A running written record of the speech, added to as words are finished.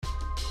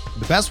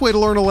The best way to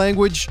learn a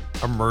language?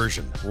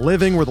 Immersion.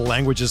 Living where the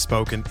language is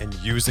spoken and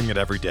using it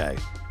every day.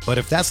 But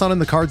if that's not in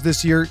the cards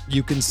this year,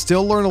 you can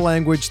still learn a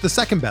language the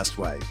second best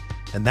way,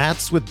 and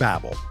that's with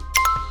Babbel.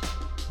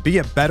 Be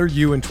a better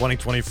you in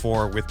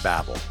 2024 with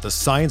Babbel, the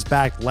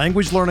science-backed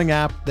language learning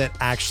app that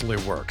actually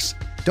works.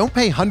 Don't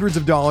pay hundreds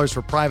of dollars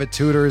for private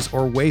tutors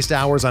or waste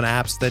hours on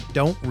apps that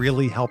don't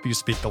really help you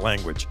speak the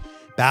language.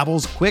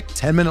 Babbel's quick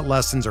 10-minute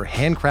lessons are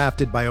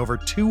handcrafted by over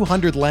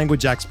 200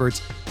 language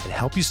experts and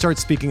help you start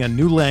speaking a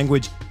new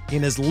language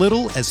in as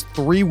little as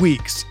 3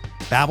 weeks.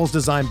 Babbel's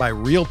designed by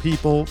real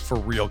people for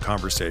real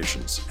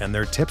conversations, and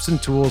their tips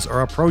and tools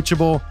are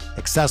approachable,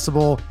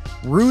 accessible,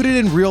 rooted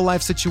in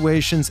real-life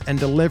situations, and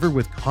delivered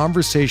with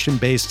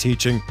conversation-based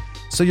teaching,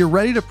 so you're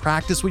ready to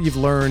practice what you've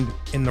learned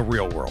in the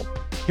real world.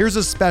 Here's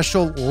a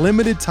special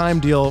limited-time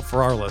deal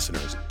for our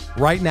listeners.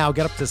 Right now,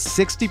 get up to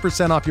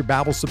 60% off your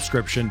Babbel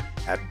subscription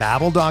at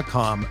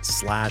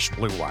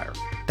babbel.com/Blue Wire.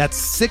 That's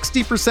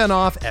 60%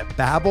 off at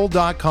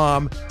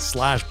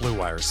babbel.com/Blue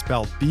Wire,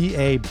 spelled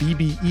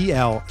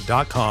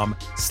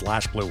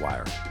BABBEL.com/Blue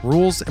Wire.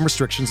 Rules and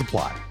restrictions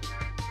apply.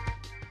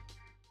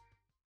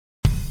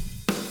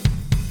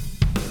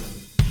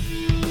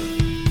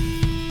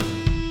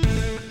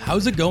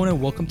 How's it going,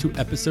 and welcome to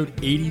episode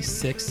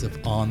 86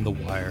 of On the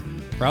Wire,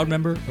 proud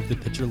member of the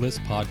Pitcher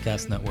List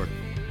Podcast Network.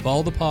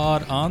 Follow the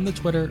pod on the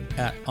Twitter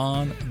at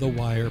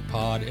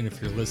OnTheWirePod, and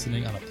if you're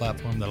listening on a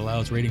platform that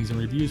allows ratings and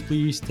reviews,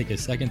 please take a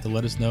second to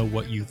let us know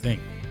what you think.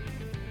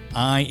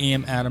 I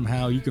am Adam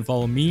Howe. You can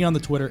follow me on the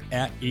Twitter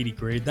at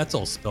 80grade. That's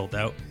all spelled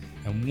out.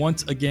 And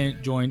once again,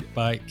 joined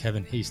by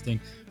Kevin Hasting,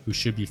 who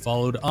should be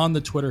followed on the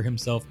Twitter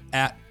himself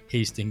at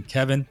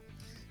HastingKevin.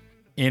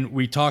 And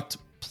we talked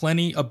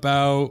plenty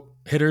about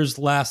hitters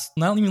not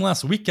even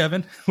last week,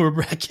 Kevin. We're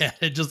back at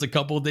it just a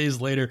couple of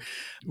days later.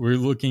 We're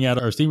looking at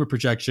our steamer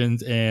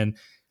projections, and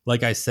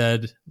like I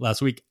said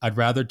last week, I'd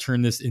rather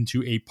turn this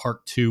into a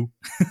part 2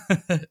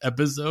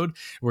 episode.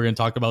 We're going to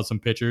talk about some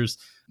pitchers,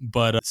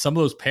 but some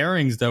of those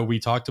pairings that we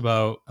talked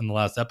about in the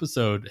last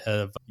episode,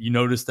 you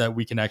noticed that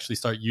we can actually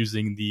start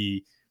using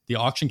the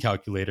auction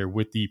calculator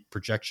with the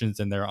projections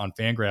in there on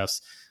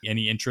Fangraphs.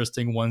 Any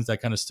interesting ones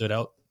that kind of stood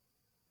out?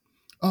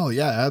 Oh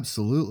yeah,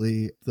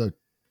 absolutely.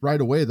 Right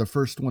away, the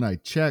first one I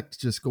checked,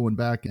 just going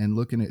back and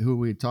looking at who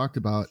we talked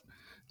about,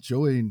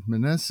 Joey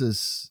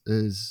Meneses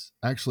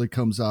actually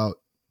comes out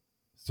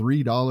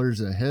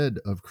 $3 ahead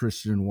of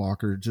Christian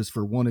Walker, just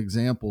for one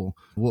example,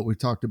 what we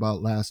talked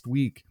about last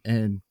week,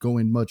 and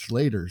going much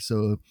later.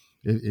 So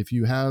if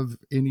you have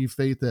any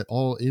faith at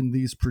all in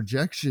these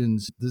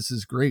projections, this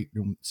is great.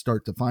 You'll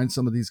start to find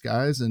some of these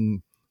guys,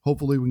 and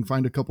hopefully we can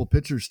find a couple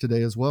pitchers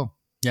today as well.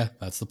 Yeah,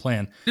 that's the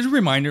plan. Just a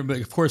reminder, but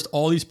of course,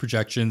 all these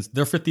projections,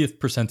 they're 50th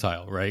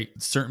percentile, right?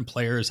 Certain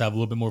players have a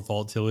little bit more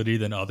volatility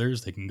than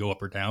others. They can go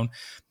up or down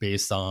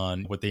based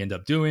on what they end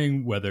up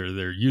doing, whether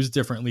they're used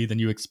differently than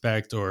you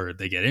expect, or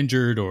they get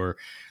injured, or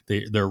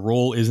their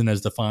role isn't as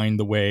defined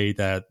the way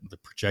that they're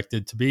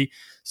projected to be.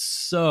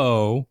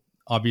 So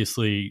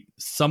obviously,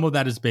 some of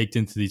that is baked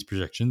into these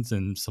projections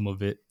and some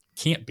of it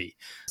can't be.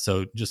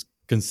 So just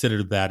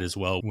consider that as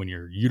well when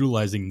you're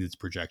utilizing these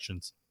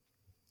projections.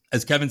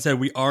 As Kevin said,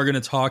 we are going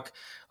to talk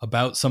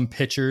about some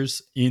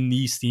pitchers in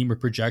these steamer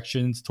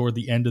projections toward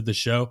the end of the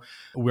show.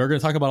 We're going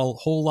to talk about a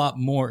whole lot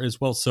more as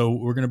well. So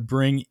we're going to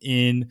bring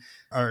in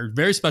our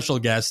very special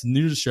guest,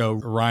 new to the show,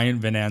 Ryan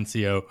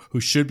Venancio, who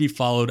should be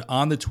followed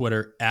on the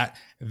Twitter at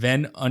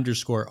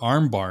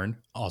Ven_Armbarn.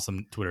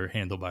 Awesome Twitter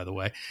handle, by the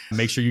way.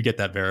 Make sure you get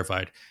that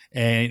verified.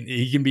 And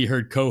he can be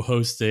heard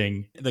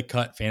co-hosting the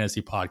Cut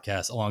Fantasy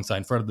Podcast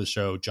alongside friend of the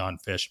show, John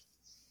Fish.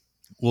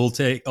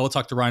 I'll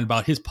talk to Ryan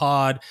about his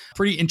pod,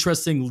 pretty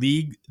interesting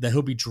league that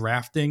he'll be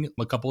drafting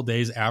a couple of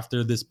days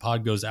after this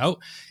pod goes out.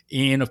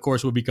 And of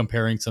course, we'll be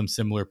comparing some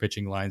similar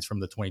pitching lines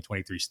from the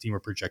 2023 steamer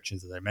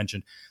projections, as I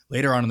mentioned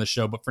later on in the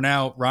show. But for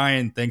now,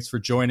 Ryan, thanks for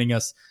joining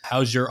us.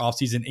 How's your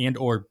offseason and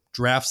or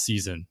draft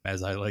season?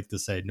 As I like to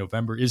say,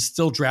 November is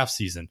still draft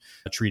season,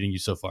 treating you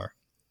so far.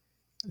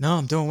 No,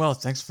 I'm doing well.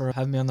 Thanks for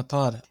having me on the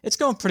pod. It's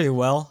going pretty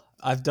well.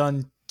 I've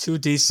done 2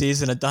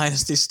 DCs and a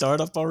dynasty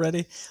startup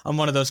already. I'm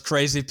one of those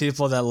crazy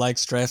people that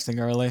likes drafting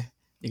early.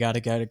 You got to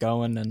get it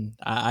going, and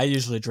I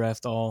usually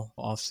draft all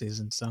off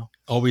season. So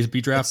always be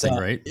drafting,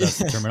 right? That's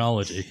the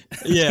terminology.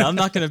 Yeah, I'm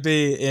not going to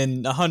be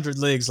in 100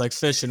 leagues like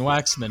Fish and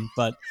Waxman,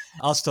 but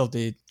I'll still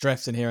be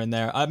drafting here and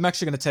there. I'm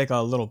actually going to take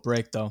a little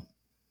break though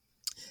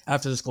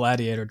after this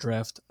Gladiator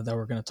draft that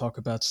we're going to talk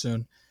about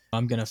soon.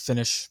 I'm going to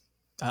finish.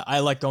 I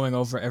like going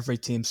over every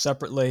team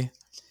separately,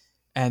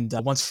 and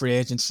once free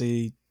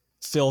agency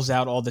fills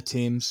out all the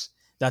teams,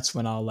 that's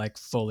when I'll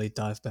fully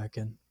dive back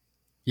in.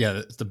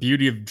 Yeah, the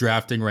beauty of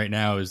drafting right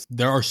now is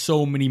there are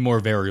so many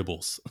more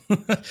variables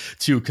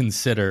to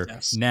consider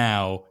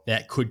now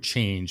that could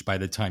change by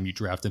the time you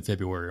draft in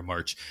February or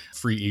March.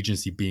 Free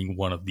agency being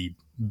one of the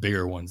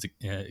bigger ones.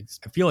 I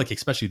feel like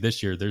especially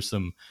this year, there's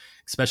some,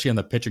 especially on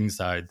the pitching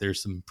side,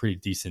 there's some pretty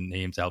decent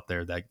names out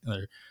there that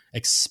are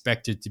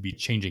expected to be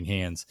changing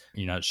hands.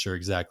 You're not sure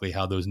exactly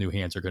how those new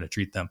hands are going to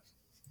treat them.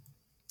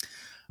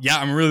 Yeah,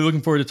 I'm really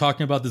looking forward to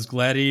talking about this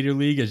Gladiator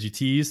League as you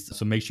teased.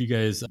 So make sure you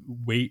guys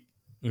wait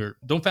or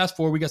don't fast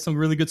forward. We got some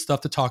really good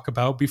stuff to talk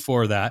about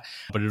before that,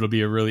 but it'll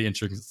be a really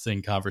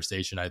interesting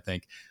conversation, I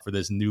think, for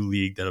this new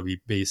league that'll be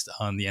based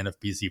on the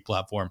NFBC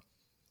platform.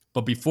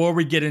 But before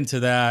we get into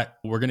that,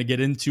 we're going to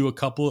get into a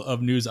couple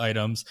of news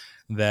items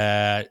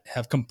that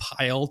have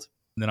compiled,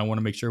 and then I want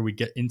to make sure we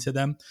get into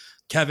them.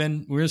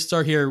 Kevin, we're going to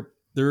start here.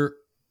 There are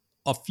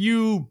a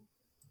few,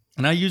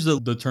 and I use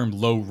the term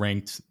low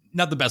ranked,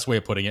 not the best way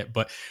of putting it,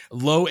 but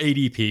low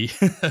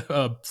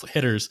ADP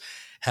hitters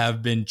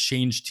have been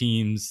changed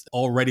teams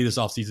already this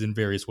offseason in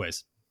various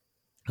ways.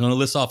 I'm going to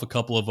list off a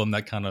couple of them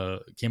that kind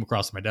of came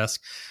across my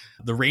desk.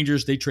 The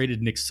Rangers, they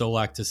traded Nick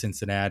Solak to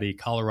Cincinnati.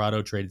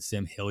 Colorado traded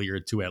Sam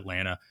Hilliard to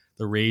Atlanta.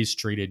 The Rays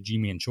traded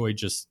Ji-Man Choi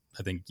just,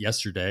 I think,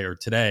 yesterday or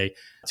today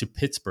to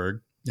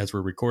Pittsburgh as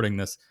we're recording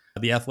this.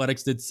 The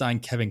Athletics did sign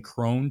Kevin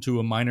Cron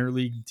to a minor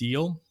league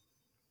deal.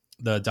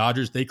 The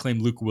Dodgers, they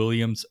claimed Luke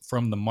Williams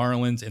from the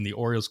Marlins, and the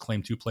Orioles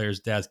claimed two players,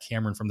 Daz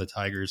Cameron from the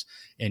Tigers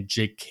and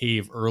Jake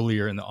Cave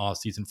earlier in the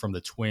offseason from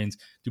the Twins.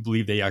 I do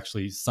believe they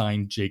actually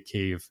signed Jake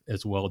Cave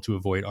as well to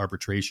avoid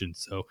arbitration,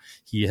 so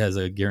he has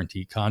a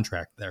guaranteed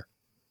contract there.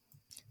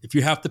 If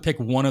you have to pick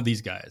one of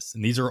these guys,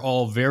 and these are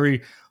all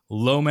very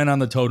low men on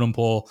the totem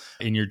pole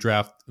in your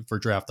draft for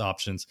draft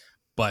options,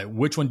 but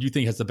which one do you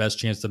think has the best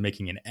chance of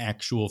making an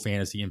actual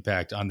fantasy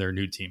impact on their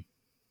new team?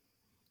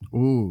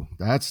 Ooh,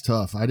 that's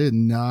tough. I did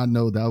not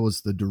know that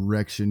was the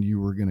direction you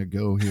were going to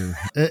go here.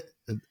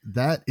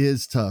 That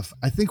is tough.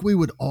 I think we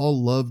would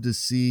all love to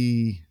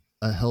see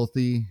a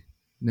healthy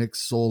Nick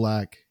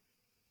Solak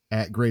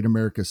at Great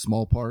America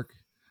Small Park.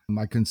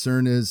 My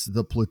concern is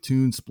the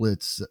platoon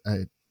splits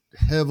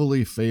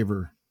heavily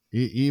favor,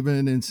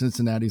 even in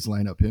Cincinnati's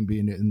lineup, him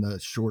being in the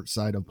short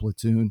side of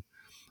platoon,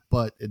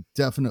 but it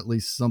definitely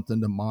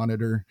something to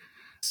monitor.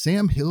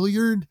 Sam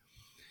Hilliard,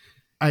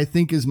 I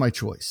think, is my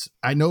choice.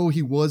 I know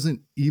he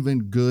wasn't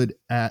even good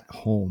at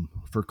home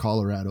for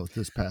Colorado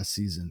this past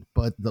season,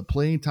 but the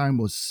playing time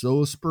was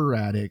so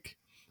sporadic.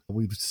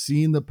 We've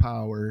seen the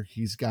power.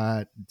 He's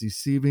got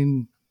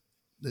deceiving.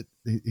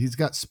 He's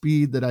got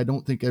speed that I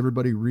don't think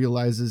everybody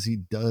realizes he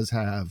does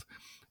have.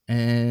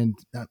 And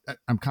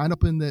I'm kind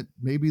of in that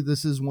maybe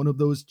this is one of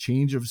those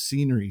change of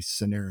scenery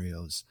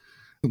scenarios.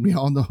 We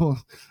all know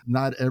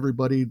not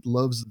everybody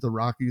loves the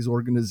Rockies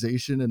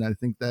organization, and I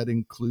think that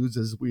includes,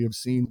 as we have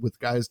seen with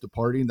guys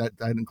departing, that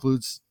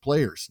includes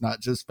players, not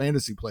just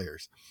fantasy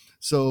players.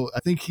 So I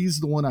think he's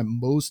the one I'm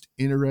most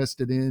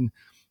interested in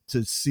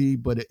to see,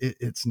 but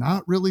it's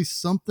not really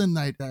something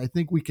I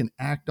think we can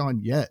act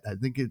on yet. I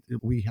think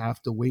we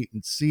have to wait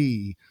and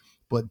see,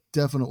 but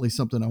definitely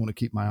something I want to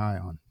keep my eye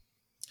on.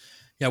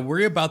 Yeah,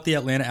 worry about the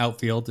Atlanta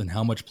outfield and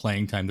how much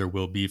playing time there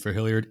will be for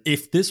Hilliard.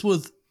 If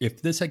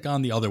this had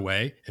gone the other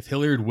way, if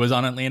Hilliard was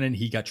on Atlanta and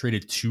he got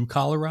traded to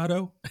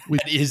Colorado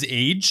at his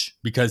age,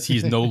 because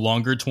he's no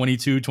longer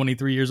 22,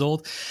 23 years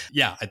old,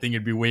 yeah, I think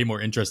it'd be way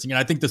more interesting. And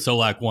I think the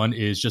Solak one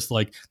is just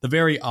like the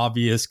very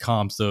obvious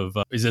comps of,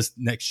 is this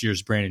next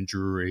year's Brandon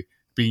Drury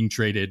being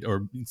traded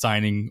or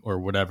signing or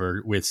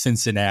whatever with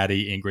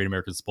Cincinnati in Great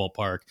American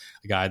Ballpark,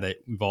 a guy that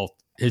we've all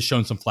has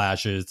shown some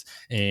flashes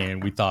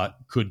and we thought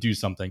could do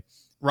something.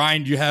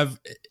 Ryan, do you have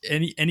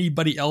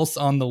anybody else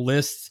on the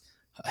list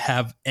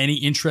have any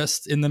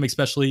interest in them,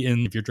 especially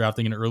if you're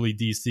drafting an early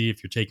DC,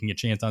 if you're taking a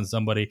chance on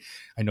somebody?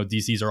 I know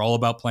DCs are all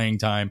about playing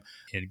time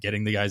and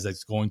getting the guys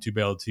that's going to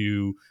be able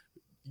to,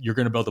 you're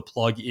going to be able to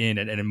plug in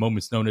and at a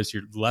moment's notice.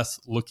 You're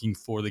less looking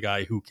for the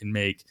guy who can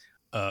make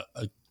a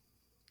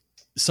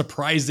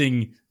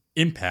surprising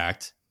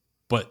impact,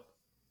 but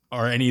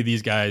are any of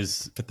these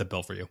guys fit the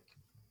bill for you?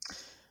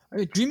 I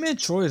mean, Ji-Man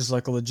Choi is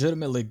like a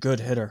legitimately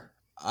good hitter.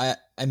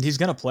 And he's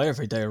going to play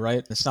every day,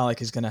 right? It's not like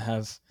he's going to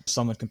have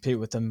someone compete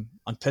with him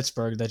on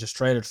Pittsburgh. They just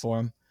traded for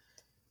him.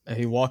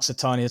 He walks a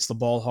ton. He hits the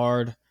ball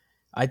hard.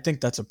 I think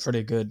that's a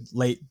pretty good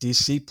late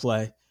DC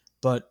play.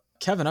 But,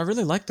 Kevin, I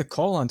really like the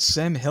call on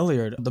Sam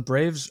Hilliard. The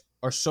Braves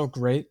are so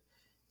great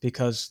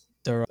because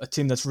they're a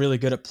team that's really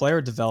good at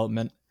player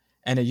development.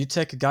 And you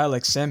take a guy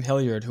like Sam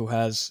Hilliard who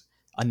has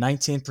a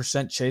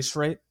 19% chase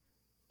rate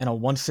and a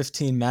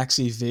 115 max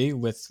EV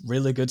with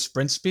really good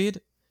sprint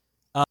speed.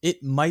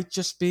 It might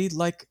just be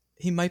like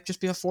he might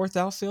just be a fourth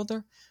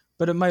outfielder,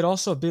 but it might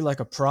also be like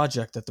a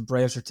project that the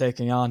Braves are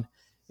taking on.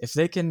 If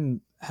they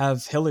can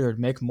have Hilliard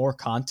make more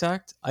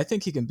contact, I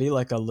think he can be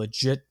like a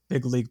legit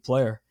big league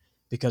player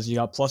because you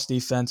got plus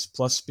defense,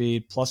 plus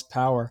speed, plus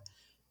power.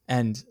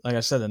 And like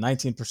I said, the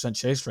 19%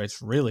 chase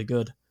rate's really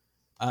good.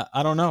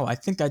 I don't know. I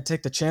think I'd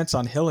take the chance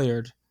on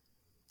Hilliard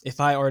if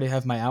I already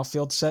have my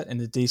outfield set in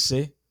the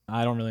DC.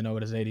 I don't really know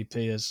what his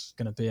ADP is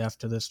going to be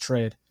after this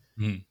trade.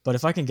 But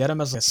if I can get him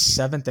as a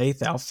 7th,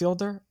 8th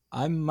outfielder,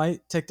 I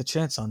might take the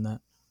chance on that.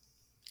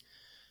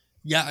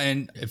 Yeah,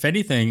 and if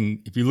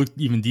anything, if you look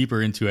even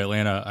deeper into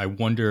Atlanta, I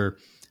wonder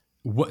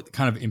what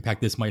kind of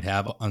impact this might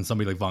have on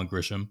somebody like Vaughn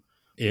Grissom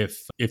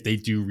if they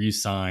do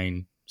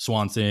re-sign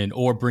Swanson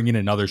or bring in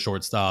another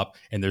shortstop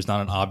and there's not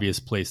an obvious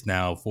place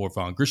now for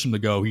Vaughn Grissom to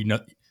go.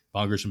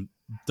 Vaughn Grissom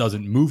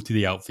doesn't move to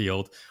the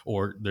outfield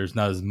or there's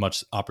not as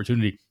much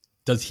opportunity,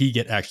 does he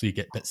actually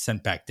get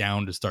sent back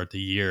down to start the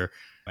year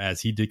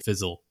as he did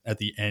fizzle at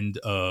the end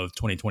of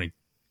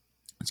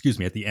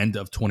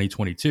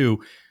 2022?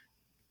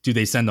 Do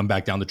they send him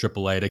back down to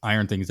AAA to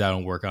iron things out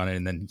and work on it?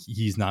 And then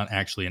he's not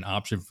actually an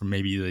option for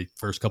maybe the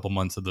first couple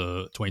months of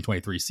the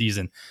 2023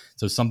 season.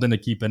 So something to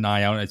keep an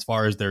eye on as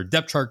far as their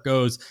depth chart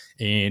goes,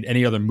 and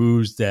any other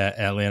moves that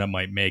Atlanta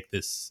might make.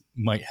 This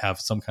might have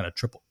some kind of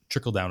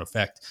trickle down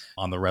effect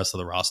on the rest of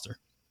the roster.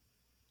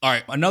 All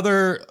right,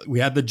 we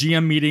had the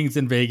GM meetings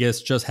in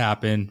Vegas just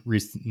happened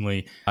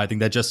recently. I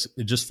think that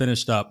it just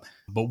finished up.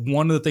 But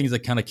one of the things that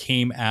kind of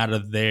came out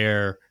of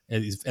there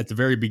at the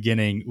very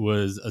beginning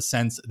was a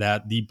sense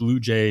that the Blue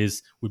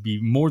Jays would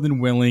be more than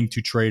willing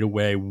to trade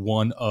away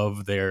one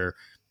of their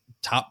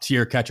top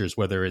tier catchers,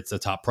 whether it's a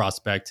top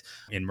prospect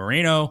in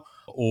Moreno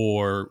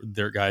or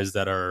their guys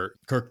that are.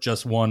 Kirk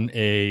just won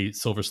a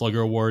Silver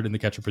Slugger award in the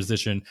catcher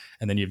position,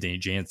 and then you have Danny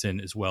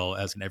Jansen as well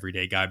as an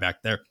everyday guy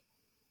back there.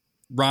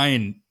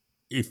 Ryan,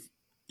 if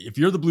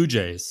you're the Blue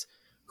Jays,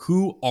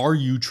 who are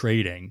you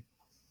trading?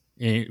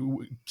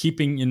 And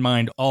keeping in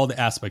mind all the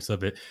aspects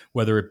of it,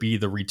 whether it be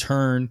the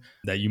return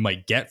that you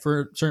might get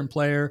for a certain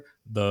player,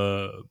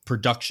 the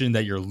production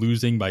that you're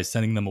losing by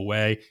sending them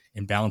away,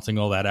 and balancing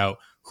all that out.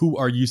 Who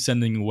are you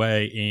sending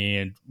away,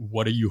 and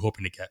what are you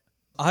hoping to get?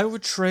 I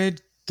would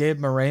trade Gabe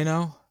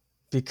Moreno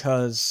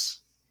because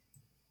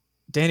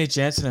Danny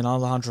Jansen and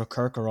Alejandro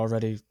Kirk are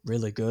already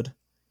really good.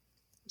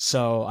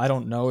 So I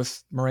don't know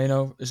if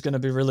Moreno is going to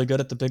be really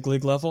good at the big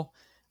league level,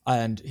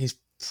 and he's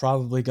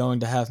probably going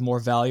to have more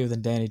value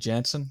than Danny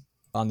Jansen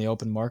on the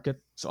open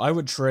market. So I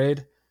would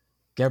trade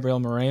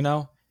Gabriel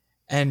Moreno,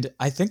 and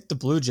I think the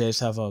Blue Jays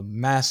have a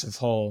massive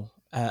hole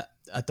at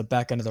the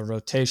back end of the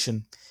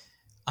rotation.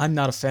 I'm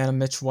not a fan of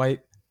Mitch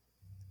White.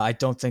 I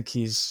don't think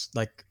he's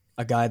like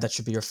a guy that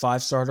should be your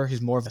 5 starter.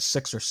 He's more of a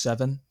 6 or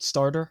 7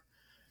 starter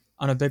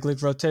on a big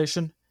league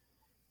rotation.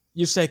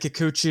 Yusei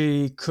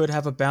Kikuchi could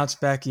have a bounce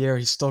back year.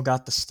 He's still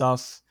got the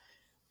stuff,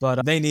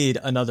 but they need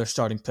another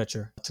starting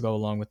pitcher to go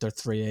along with their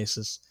 3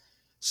 aces.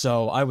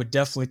 So I would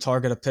definitely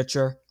target a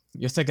pitcher.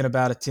 You're thinking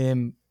about a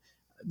team.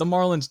 The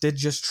Marlins did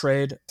just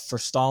trade for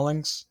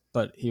Stallings,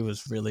 but he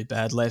was really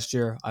bad last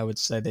year. I would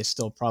say they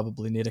still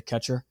probably need a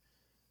catcher.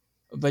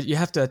 But you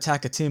have to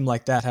attack a team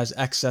like that, has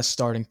excess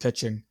starting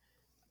pitching,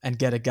 and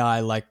get a guy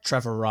like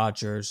Trevor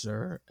Rogers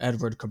or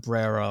Edward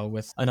Cabrera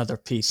with another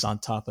piece on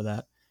top of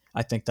that.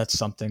 I think that's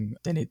something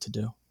they need to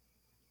do.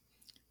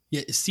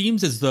 Yeah, it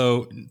seems as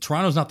though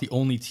Toronto's not the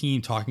only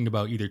team talking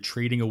about either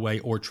trading away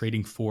or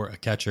trading for a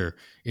catcher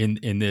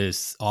in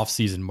this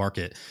offseason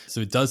market.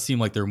 So it does seem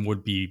like there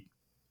would be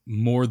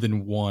more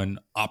than one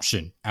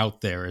option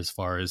out there as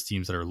far as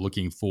teams that are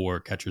looking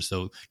for catchers.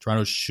 So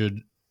Toronto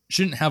shouldn't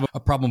have a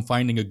problem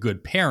finding a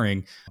good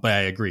pairing. But I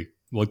agree,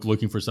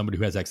 looking for somebody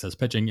who has excess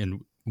pitching.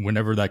 And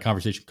whenever that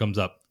conversation comes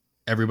up,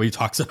 everybody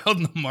talks about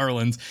the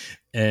Marlins,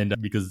 and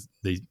because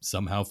they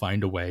somehow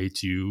find a way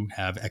to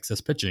have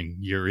excess pitching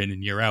year in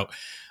and year out.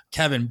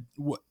 Kevin,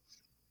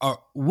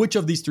 which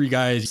of these 3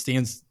 guys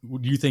do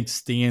you think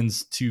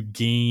stands to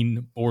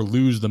gain or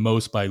lose the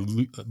most by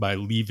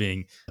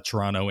leaving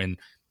Toronto? And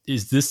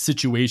is this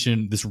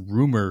situation, this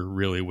rumor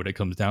really what it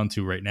comes down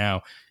to right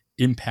now,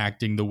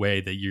 impacting the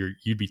way that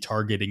you'd be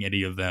targeting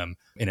any of them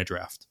in a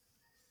draft?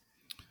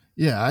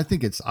 Yeah, I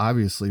think it's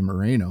obviously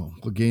Moreno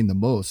will gain the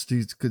most.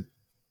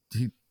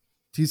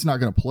 He's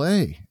not going to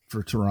play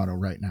for Toronto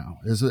right now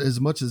as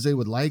much as they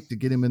would like to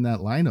get him in that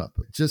lineup.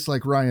 Just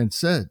like Ryan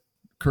said,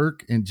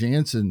 Kirk and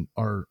Jansen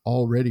are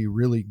already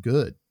really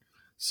good.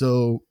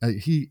 So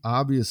he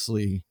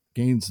obviously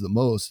gains the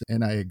most.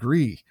 And I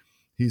agree,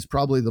 he's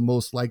probably the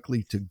most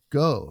likely to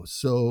go.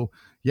 So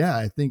yeah,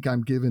 I think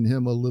I'm giving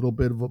him a little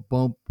bit of a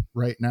bump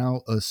right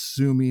now,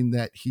 assuming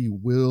that he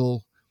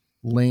will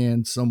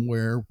land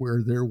somewhere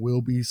where there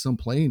will be some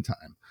playing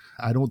time.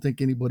 I don't think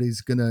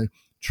anybody's going to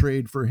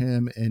trade for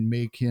him and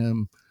make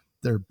him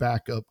their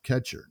backup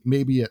catcher,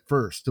 maybe at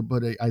first,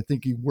 but I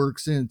think he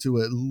works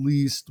into at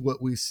least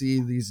what we see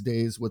these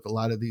days with a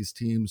lot of these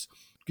teams,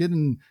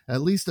 getting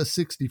at least a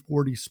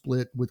 60-40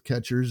 split with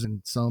catchers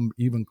and some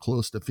even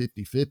close to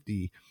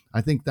 50-50.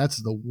 I think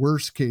that's the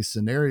worst case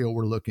scenario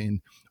we're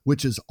looking,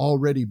 which is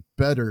already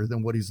better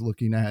than what he's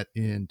looking at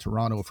in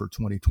Toronto for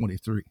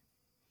 2023.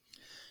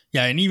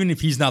 Yeah, and even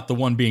if he's not the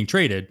one being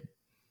traded,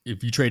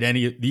 if you trade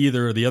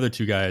either of the other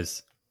 2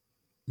 guys,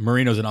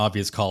 Moreno's an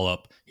obvious call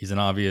up. He's an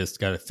obvious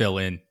guy to fill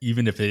in,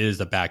 even if it is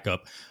a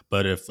backup.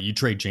 But if you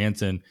trade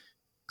Jansen,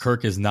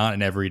 Kirk is not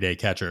an everyday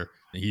catcher.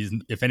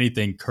 If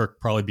anything, Kirk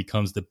probably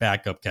becomes the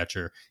backup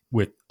catcher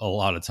with a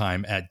lot of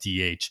time at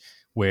DH,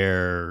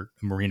 where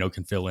Moreno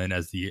can fill in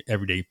as the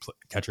everyday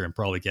catcher and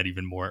probably get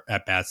even more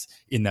at bats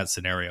in that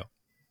scenario.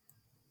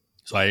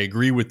 So I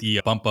agree with the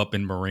bump up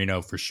in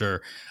Moreno for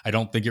sure. I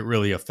don't think it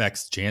really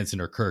affects Jansen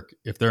or Kirk.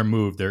 If they're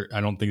moved,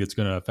 I don't think it's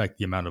going to affect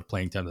the amount of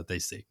playing time that they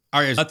see.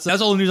 All right, that's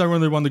all the news I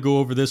really wanted to go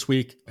over this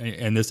week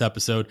and this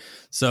episode.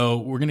 So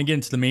we're going to get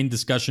into the main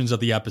discussions of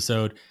the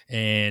episode.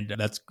 And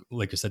that's,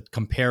 like I said,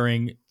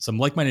 comparing some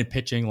like-minded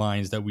pitching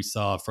lines that we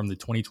saw from the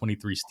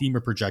 2023 Steamer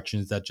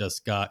projections that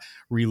just got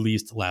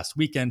released last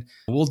weekend.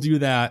 We'll do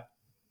that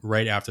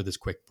right after this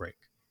quick break.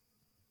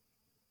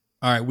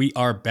 All right, we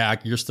are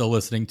back. You're still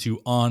listening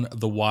to On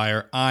the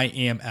Wire. I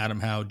am Adam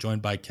Howe,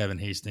 joined by Kevin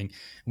Hastings.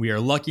 We are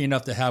lucky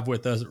enough to have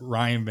with us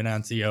Ryan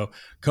Venancio,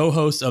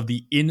 co-host of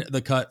the In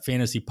the Cut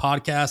Fantasy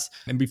Podcast.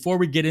 And before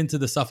we get into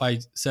the stuff I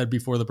said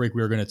before the break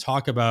we were going to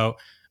talk about,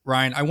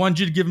 Ryan, I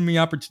wanted to give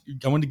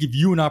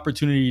you an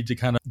opportunity to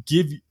kind of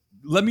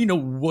let me know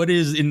what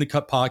is In the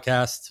Cut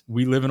Podcast.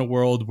 We live in a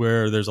world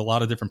where there's a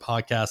lot of different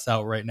podcasts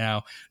out right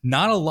now.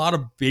 Not a lot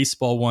of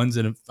baseball ones.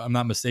 And if I'm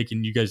not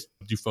mistaken, you guys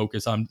do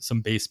focus on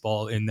some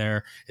baseball in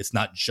there. It's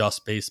not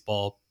just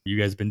baseball. You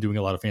guys have been doing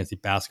a lot of fantasy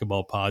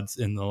basketball pods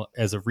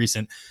as of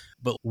recent.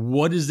 But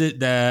what is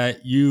it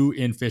that you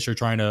and Fish are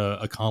trying to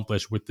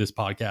accomplish with this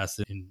podcast?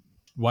 And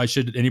why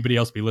should anybody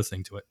else be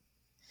listening to it?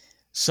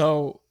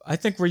 So I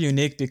think we're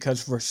unique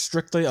because we're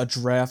strictly a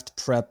draft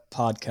prep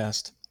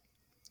podcast.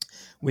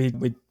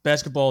 We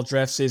basketball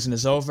draft season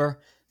is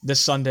over. This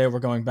Sunday, we're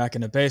going back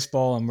into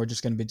baseball, and we're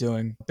just going to be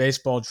doing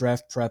baseball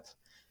draft prep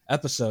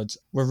episodes.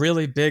 We're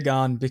really big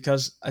on,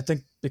 because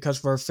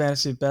we're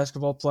fantasy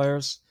basketball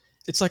players,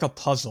 it's like a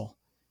puzzle.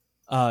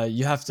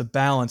 You have to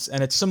balance,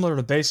 and it's similar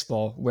to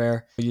baseball,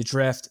 where you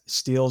draft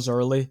steals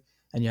early,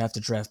 and you have to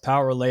draft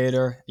power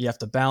later. You have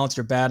to balance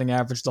your batting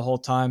average the whole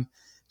time.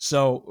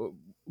 So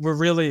we're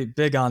really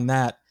big on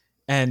that,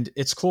 and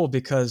it's cool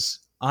because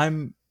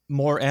I'm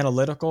more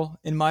analytical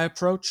in my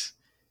approach,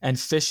 and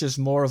Fish is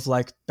more of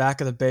like back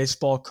of the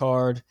baseball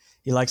card.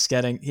 He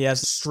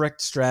has a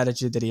strict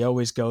strategy that he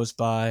always goes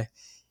by.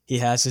 He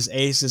has his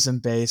aces and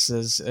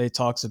bases. He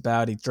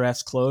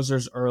drafts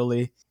closers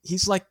early.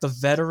 He's like the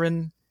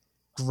veteran,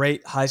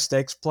 great high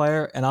stakes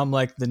player, and I'm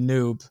like the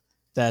noob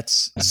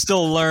that's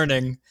still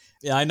learning.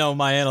 Yeah, I know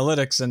my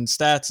analytics and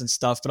stats and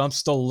stuff, but I'm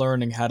still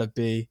learning how to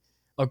be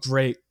a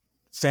great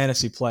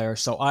fantasy player.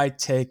 So I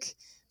take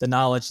the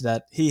knowledge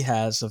that he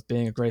has of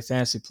being a great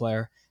fantasy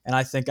player, and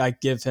I think I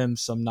give him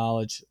some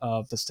knowledge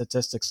of the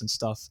statistics and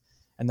stuff,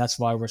 and that's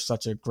why we're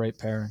such a great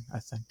pairing, I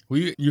think.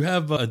 Well, you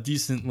have a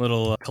decent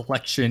little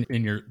collection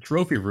in your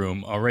trophy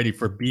room already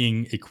for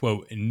being a,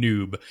 quote,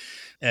 noob.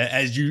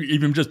 As you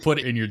even just put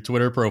it in your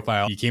Twitter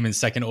profile, you came in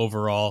third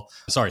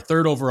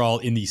overall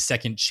in the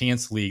Second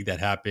Chance League that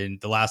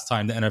happened the last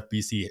time the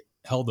NFBC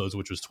held those,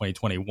 which was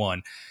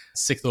 2021,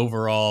 6th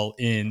overall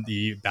in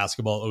the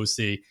basketball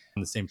OC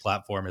on the same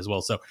platform as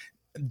well. So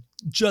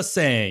just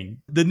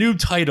saying, the noob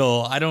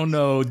title, I don't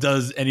know,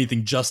 does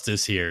anything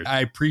justice here.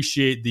 I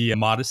appreciate the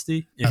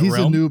modesty. He's a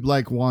noob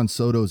like Juan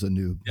Soto's a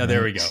noob. Yeah, right?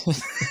 There we go.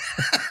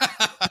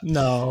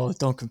 No,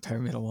 don't compare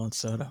me to Juan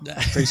Soto.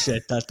 I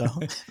appreciate that,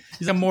 though.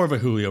 He's more of a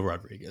Julio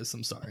Rodriguez.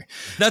 I'm sorry.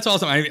 That's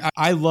awesome.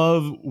 I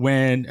love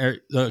when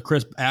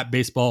Chris at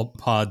Baseball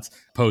Pods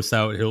posts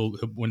out,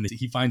 when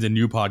he finds a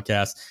new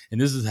podcast,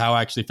 and this is how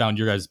I actually found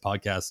your guys'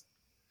 podcast.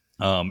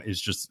 Is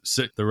just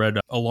the red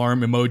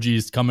alarm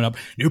emojis coming up.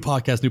 New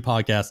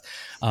podcast.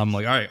 I'm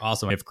like, all right,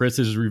 awesome. If Chris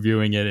is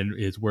reviewing it and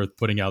it's worth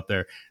putting out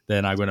there,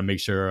 then I'm going to make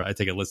sure I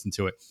take a listen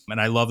to it. And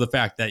I love the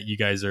fact that you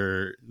guys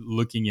are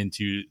looking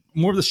into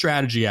more of the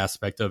strategy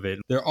aspect of it.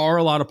 There are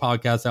a lot of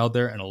podcasts out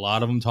there, and a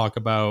lot of them talk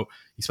about,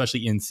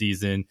 especially in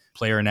season,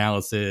 player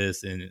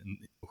analysis and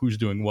who's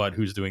doing what,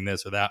 who's doing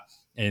this or that.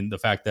 And the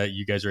fact that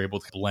you guys are able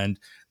to blend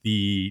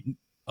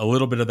a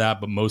little bit of that,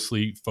 but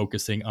mostly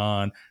focusing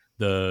on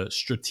the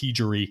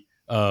strategery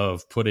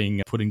of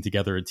putting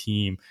together a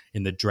team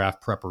in the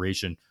draft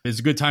preparation. It's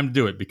a good time to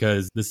do it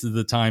because this is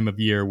the time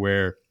of year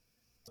where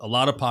a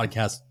lot of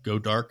podcasts go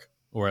dark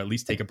or at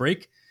least take a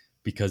break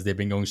because they've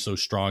been going so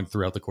strong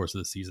throughout the course of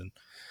the season.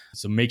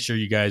 So make sure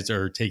you guys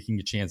are taking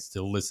a chance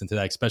to listen to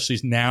that, especially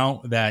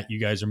now that you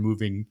guys are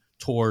moving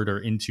toward or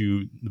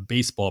into the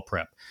baseball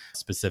prep,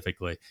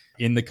 specifically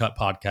In the Cut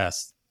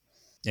podcast.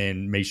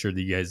 And make sure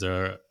that you guys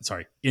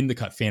In the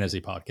Cut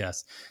Fantasy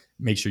Podcast.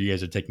 Make sure you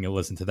guys are taking a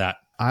listen to that.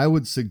 I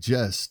would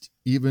suggest,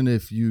 even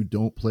if you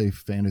don't play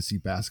fantasy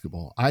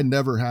basketball, I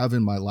never have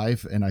in my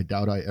life, and I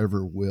doubt I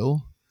ever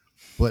will,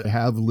 but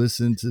have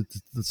listened to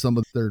some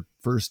of their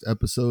first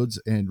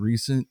episodes and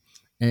recent,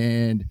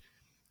 and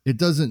it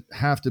doesn't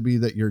have to be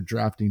that you're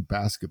drafting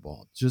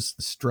basketball. Just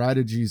the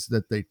strategies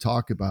that they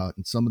talk about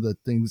and some of the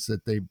things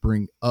that they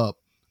bring up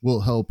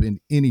will help in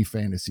any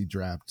fantasy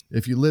draft.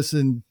 If you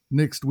listen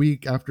next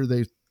week after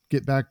they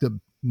get back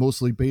to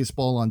mostly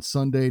baseball on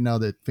Sunday, now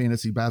that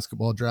fantasy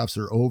basketball drafts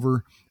are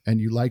over,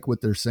 and you like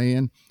what they're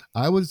saying,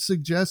 I would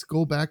suggest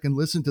go back and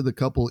listen to the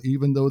couple.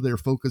 Even though they're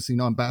focusing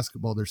on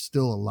basketball, there's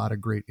still a lot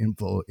of great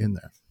info in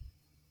there.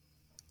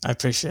 I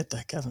appreciate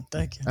that, Kevin.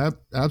 Thank you.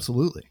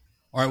 Absolutely.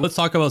 All right, let's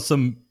talk about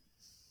some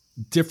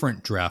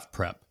different draft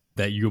prep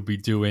that you'll be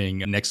doing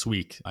next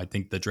week. I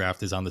think the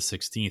draft is on the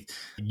 16th.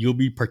 You'll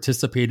be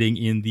participating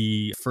in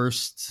the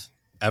first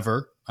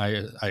ever,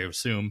 I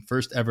assume,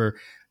 first ever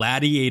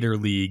Gladiator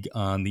League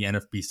on the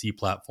NFBC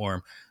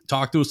platform.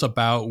 Talk to us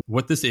about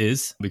what this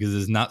is, because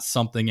it's not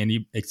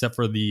something except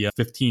for the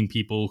 15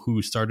 people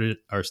who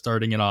are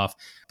starting it off,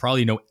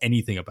 probably know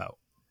anything about.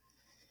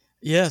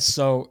 Yeah,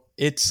 so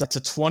it's a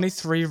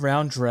 23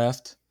 round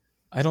draft.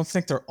 I don't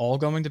think they're all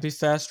going to be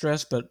fast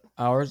drafts, but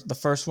the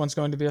first one's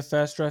going to be a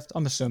fast draft.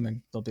 I'm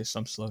assuming there'll be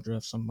some slow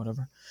drafts, some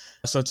whatever.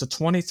 So it's a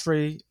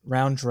 23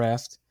 round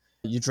draft.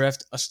 You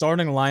draft a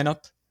starting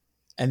lineup,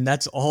 and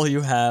that's all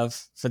you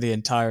have for the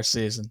entire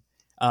season.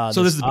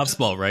 So this is best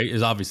ball, right?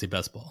 It's obviously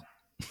best ball.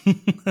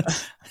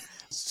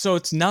 So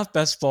it's not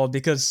best ball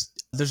because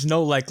there's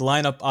no like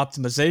lineup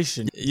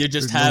optimization. You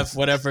just have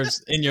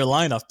whatever's in your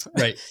lineup.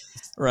 Right.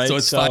 Right. So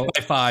it's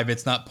 5x5.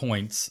 It's not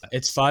points.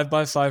 It's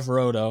 5x5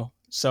 roto.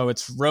 So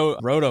it's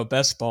roto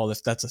best ball,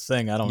 if that's a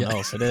thing. I don't know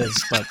if it is,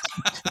 but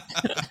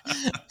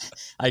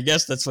I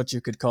guess that's what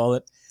you could call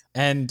it.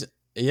 And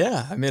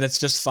yeah, I mean, it's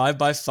just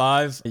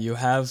 5x5. You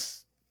have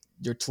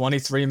your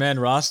 23-man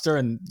roster,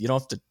 and you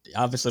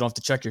obviously don't have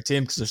to check your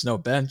team because there's no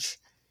bench.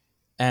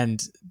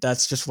 And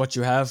that's just what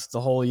you have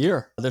the whole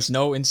year. There's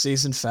no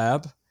in-season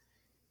fab.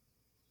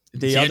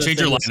 You can't change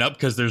your lineup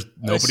because there's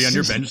nobody on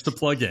your bench to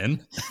plug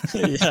in.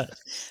 Yeah,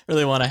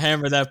 really want to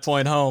hammer that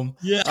point home.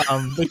 Yeah,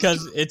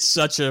 because it's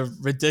such a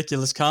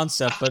ridiculous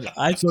concept. But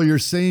So you're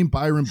saying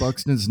Byron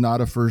Buxton's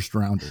not a first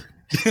rounder?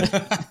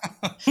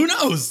 Who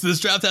knows? This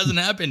draft hasn't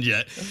happened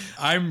yet.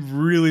 I'm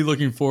really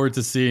looking forward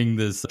to seeing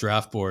this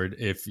draft board.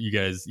 If you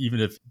guys, even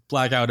if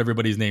black out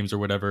everybody's names or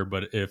whatever,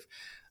 but if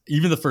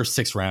even the first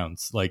 6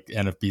 rounds, like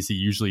NFBC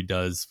usually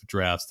does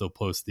drafts, they'll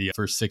post the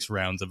first 6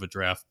 rounds of a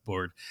draft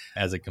board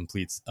as it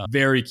completes.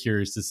 Very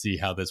curious to see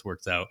how this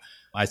works out.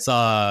 I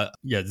saw,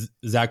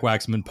 Zach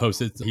Waxman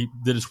posted, he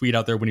did a tweet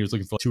out there when he was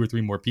looking for 2 or 3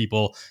 more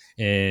people,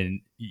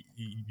 and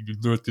you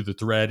look through the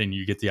thread and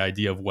you get the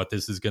idea of what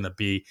this is going to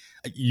be.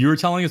 You were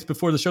telling us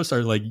before the show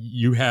started, like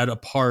you had a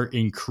part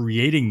in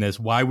creating this.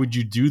 Why would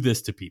you do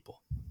this to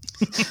people?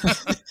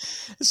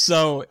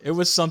 So it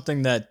was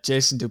something that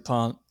Jason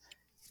DuPont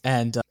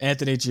and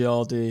Anthony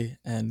Gialdi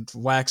and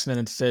Waxman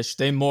and Fish,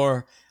 they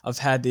more have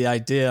had the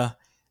idea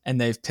and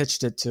they've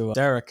pitched it to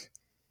Derek.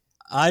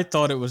 I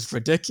thought it was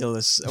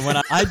ridiculous.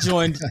 When I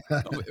joined,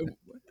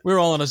 we were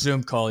all on a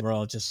Zoom call. We were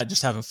all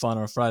just having fun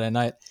on a Friday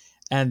night.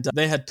 And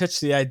they had pitched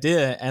the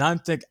idea, and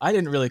I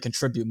didn't really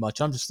contribute much.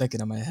 I'm just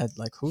thinking in my head,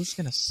 like, who's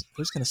gonna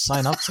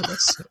sign up for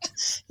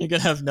this? You're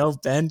gonna have no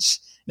bench,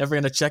 never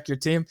gonna check your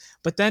team.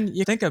 But then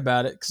you think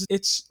about it, because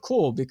it's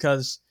cool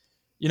because,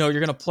 you're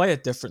gonna play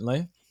it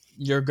differently.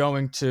 You're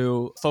going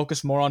to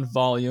focus more on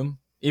volume,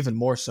 even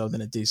more so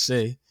than a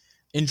DC.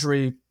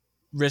 Injury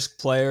risk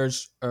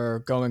players are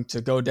going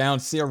to go down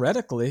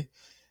theoretically,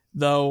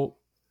 though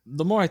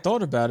the more I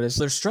thought about it, is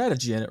there's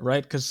strategy in it,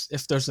 right? Because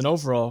if there's an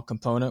overall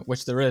component,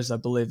 which there is, I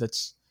believe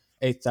it's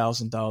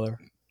 $8,000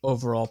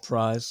 overall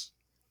prize,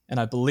 and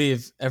I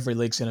believe every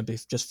league's going to be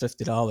just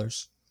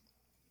 $50.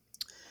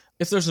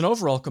 If there's an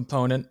overall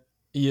component,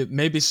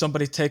 maybe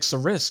somebody takes a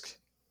risk,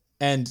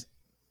 and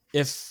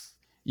if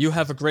you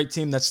have a great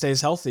team that stays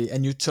healthy,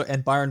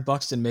 and Byron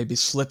Buxton maybe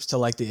slips to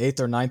like the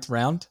 8th or 9th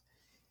round,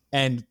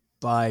 and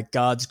by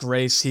God's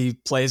grace, he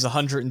plays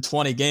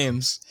 120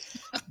 games,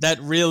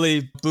 that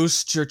really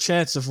boosts your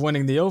chance of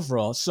winning the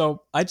overall.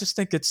 So I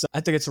think it's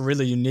a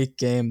really unique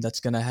game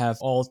that's going to have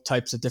all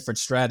types of different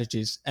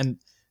strategies. And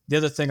the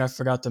other thing I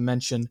forgot to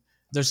mention,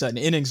 there's an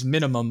innings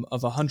minimum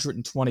of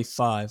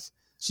 125.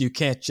 So you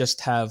can't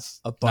just have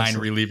a bunch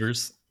 9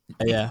 relievers.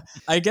 Yeah,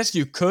 I guess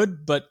you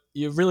could, but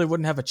you really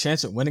wouldn't have a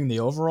chance at winning the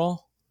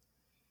overall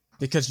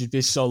because you'd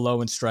be so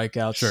low in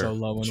strikeouts, so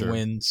low in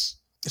wins.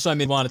 So, I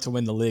mean, wanted to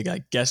win the league. I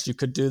guess you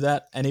could do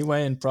that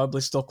anyway and probably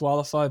still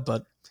qualify,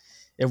 but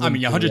it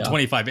wouldn't.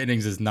 125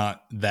 innings is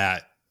not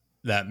that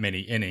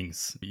many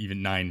innings.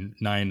 Even nine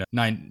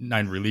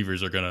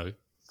relievers are going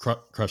to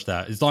crush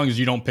that, as long as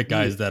you don't pick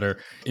guys that are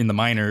in the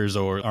minors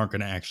or aren't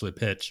going to actually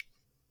pitch.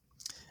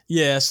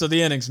 Yeah, so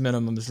the innings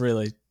minimum is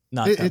really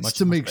not that much.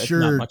 It's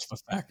not much of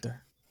a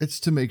factor. It's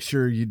to make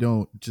sure you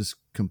don't just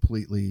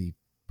completely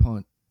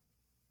punt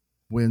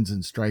wins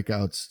and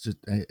strikeouts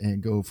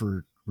and go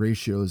for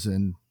ratios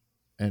and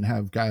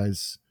have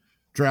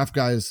draft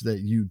guys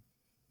that you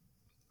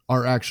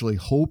are actually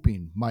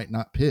hoping might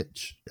not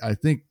pitch. I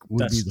think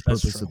would be the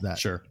purpose of that.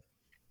 Sure.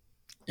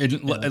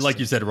 And like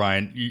you said,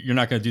 Ryan, you're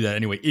not going to do that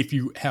anyway. If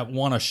you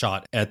want a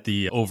shot at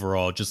the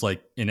overall, just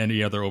like in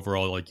any other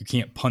overall, like you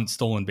can't punt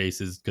stolen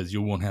bases because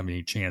you won't have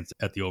any chance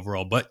at the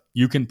overall, but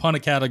you can punt a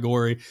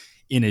category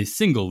in a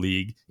single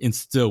league and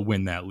still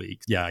win that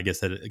league. Yeah, I guess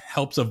that it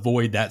helps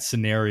avoid that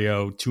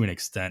scenario to an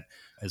extent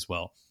as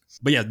well.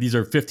 But yeah, these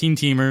are 15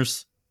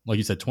 teamers. Like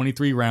you said,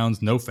 23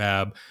 rounds, no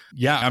fab.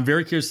 Yeah, I'm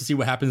very curious to see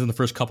what happens in the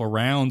first couple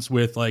rounds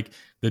with like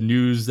the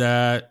news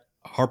that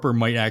Harper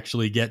might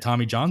actually get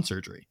Tommy John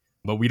surgery.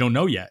 But we don't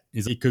know yet.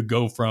 It could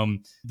go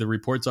from, the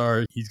reports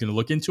are he's going to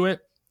look into it.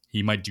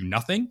 He might do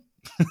nothing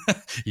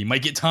He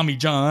might get Tommy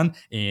John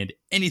and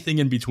anything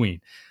in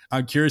between.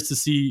 I'm curious to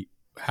see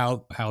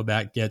how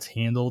that gets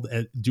handled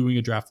at doing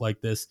a draft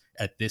like this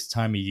at this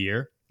time of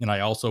year. And I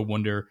also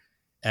wonder,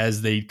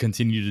 as they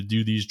continue to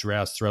do these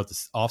drafts throughout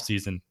this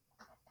offseason,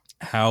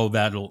 how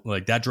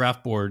that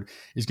draft board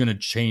is going to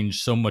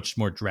change so much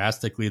more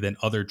drastically than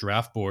other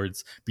draft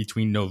boards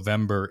between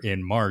November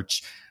and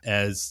March,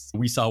 as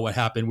we saw what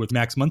happened with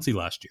Max Muncy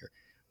last year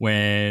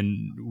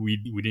when we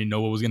didn't know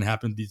what was going to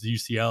happen with the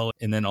UCL,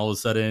 and then all of a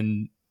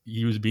sudden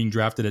he was being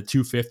drafted at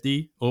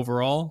 250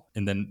 overall,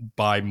 and then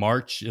by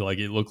March, like,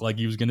 it looked like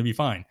he was going to be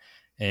fine,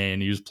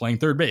 and he was playing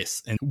third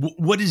base. And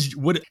what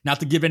not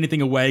to give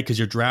anything away because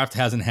your draft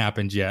hasn't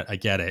happened yet, I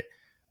get it.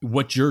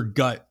 What's your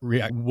gut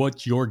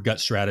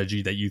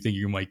strategy that you think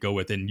you might go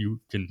with? And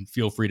you can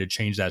feel free to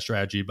change that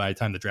strategy by the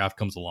time the draft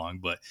comes along.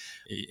 But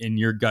in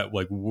your gut,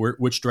 like,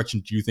 which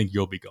direction do you think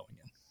you'll be going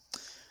in?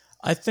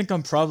 I think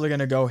I'm probably going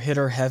to go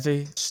hitter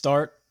heavy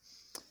start.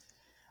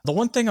 The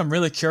one thing I'm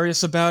really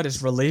curious about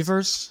is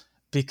relievers,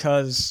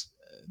 because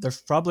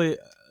there's probably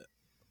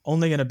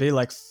only going to be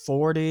like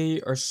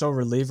 40 or so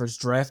relievers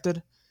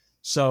drafted.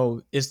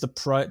 So does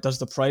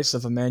the price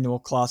of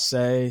Emmanuel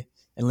Clase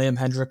and Liam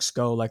Hendriks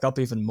go like up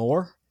even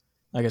more?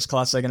 Like, is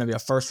Clase going to be a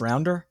first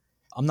rounder?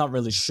 I'm not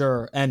really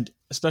sure. And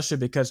especially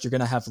because you're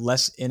going to have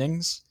less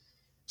innings.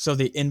 So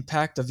the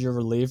impact of your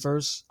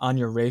relievers on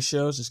your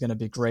ratios is going to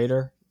be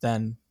greater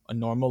than a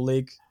normal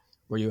league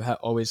where you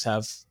always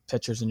have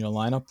pitchers in your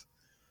lineup.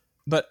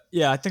 But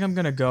yeah, I think I'm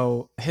going to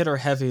go hitter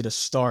heavy to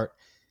start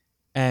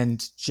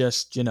and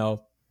just,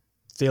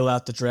 feel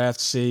out the draft,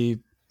 see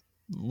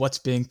what's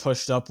being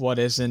pushed up, what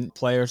isn't,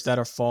 players that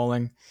are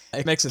falling.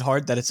 It makes it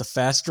hard that it's a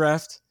fast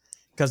draft,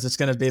 because it's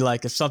going to be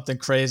like, if something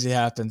crazy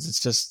happens,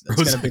 it's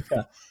going to be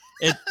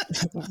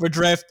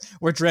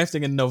we're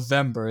drafting in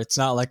November. It's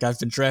not like I've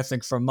been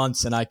drafting for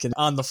months and I can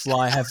on the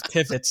fly have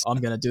pivots. I'm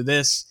going to do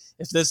this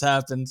if this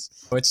happens.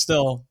 It's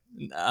still,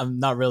 I'm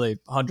not really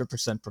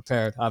 100%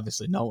 prepared.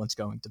 Obviously, no one's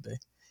going to be.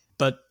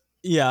 But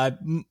yeah,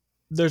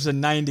 there's a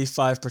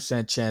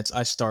 95% chance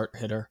I start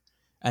hitter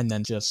and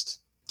then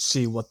just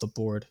see what the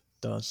board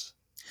does.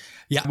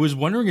 Yeah, I was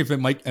wondering if it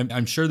might,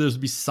 I'm sure there's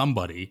be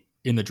somebody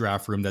in the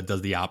draft room that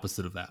does the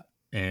opposite of that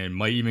and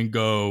might even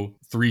go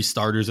 3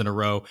 starters in a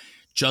row,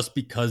 just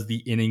because the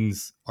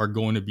innings are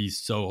going to be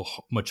so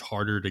much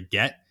harder to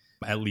get.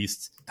 At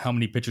least how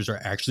many pitchers are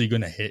actually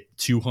going to hit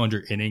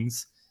 200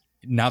 innings?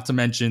 Not to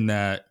mention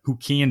that who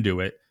can do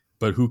it,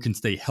 but who can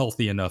stay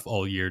healthy enough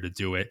all year to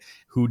do it?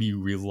 Who do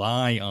you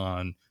rely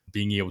on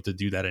being able to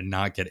do that and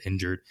not get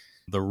injured?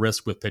 The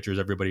risk with pitchers,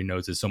 everybody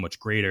knows, is so much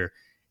greater.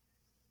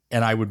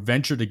 And I would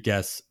venture to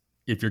guess,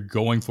 if you're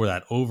going for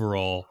that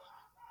overall,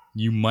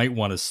 you might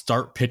want to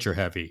start pitcher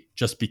heavy,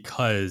 just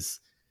because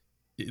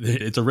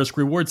it's a risk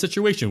reward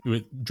situation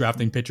with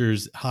drafting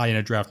pitchers high in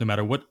a draft, no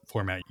matter what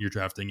format you're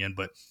drafting in.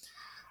 But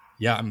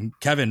yeah,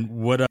 Kevin,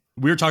 what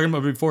we were talking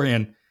about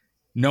beforehand,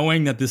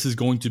 knowing that this is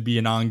going to be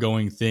an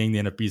ongoing thing, the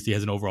NFBC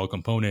has an overall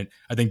component.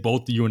 I think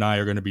both you and I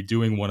are going to be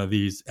doing one of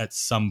these at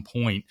some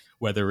point,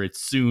 whether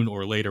it's soon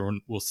or later,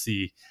 we'll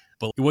see.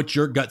 But what's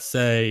your gut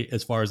say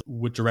as far as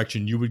what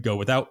direction you would go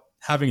without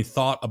having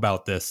thought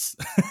about this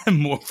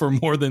for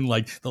more than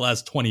like the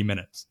last 20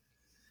 minutes?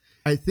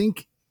 I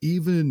think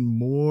even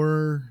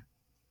more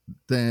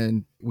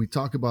than we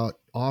talk about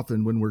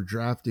often when we're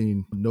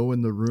drafting,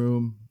 knowing the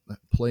room,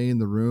 playing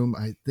the room,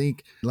 I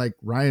think, like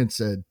Ryan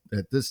said,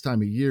 at this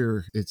time of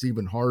year, it's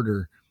even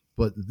harder.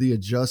 But the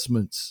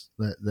adjustments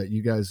that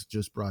you guys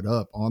just brought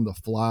up on the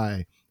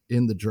fly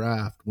in the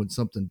draft, when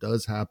something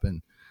does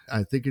happen,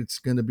 I think it's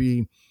going to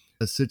be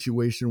a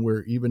situation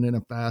where even in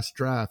a fast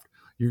draft,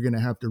 you're going to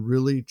have to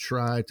really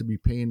try to be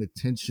paying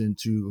attention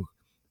to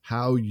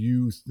how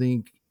you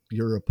think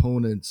your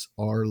opponents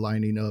are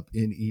lining up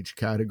in each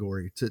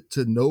category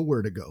to know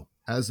where to go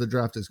as the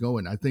draft is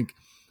going. I think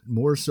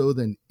more so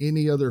than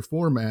any other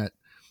format,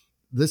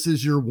 this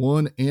is your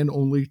one and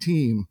only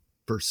team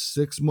for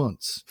 6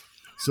 months.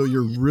 So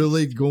you're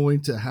really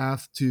going to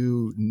have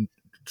to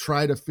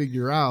try to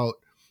figure out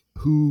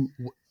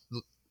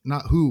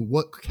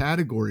what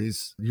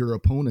categories your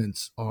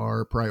opponents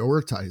are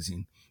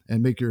prioritizing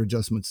and make your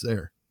adjustments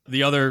there.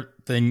 The other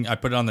thing I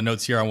put on the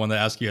notes here I wanted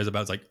to ask you guys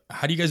about is, like,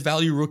 how do you guys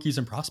value rookies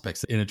and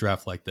prospects in a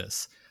draft like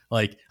this?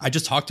 Like, I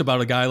just talked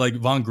about a guy like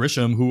Vaughn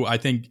Grisham, who I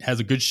think has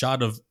a good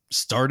shot of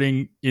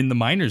starting in the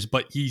minors,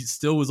 but he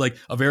still was like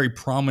a very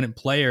prominent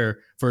player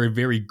for a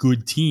very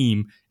good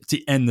team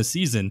to end the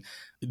season.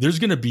 There's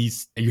going to be,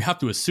 you have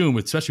to assume,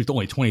 especially with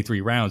only 23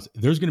 rounds,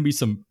 there's going to be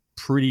some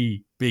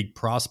pretty big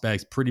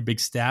prospects, pretty big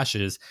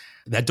stashes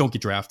that don't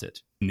get drafted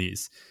in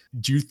these.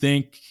 Do you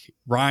think,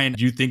 Ryan,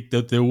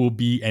 that there will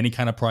be any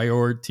kind of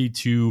priority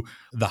to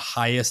the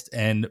highest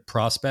end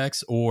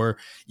prospects, or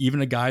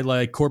even a guy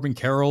like Corbin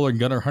Carroll or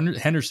Gunnar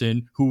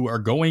Henderson, who are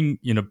going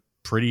in a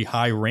pretty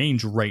high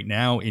range right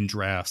now in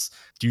drafts?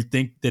 Do you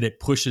think that it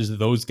pushes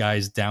those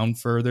guys down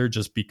further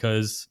just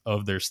because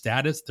of their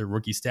status, their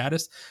rookie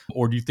status?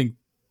 Or do you think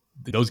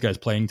those guys'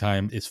 playing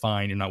time is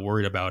fine and not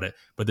worried about it,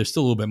 but there's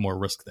still a little bit more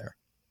risk there?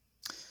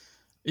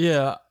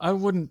 Yeah, I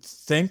wouldn't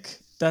think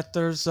that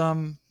there's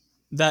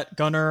that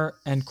Gunnar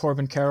and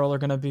Corbin Carroll are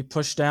going to be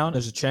pushed down.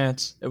 There's a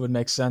chance. It would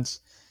make sense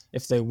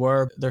if they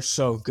were. They're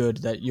so good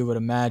that you would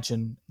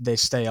imagine they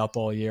stay up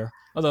all year.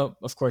 Although,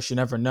 of course, you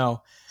never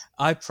know.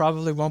 I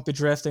probably won't be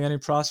drafting any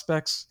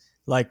prospects.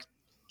 Like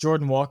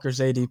Jordan Walker's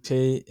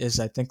ADP is,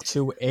 I think,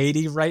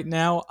 280 right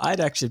now. I'd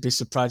actually be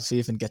surprised if he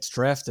even gets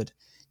drafted.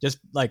 Just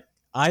like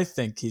I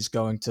think he's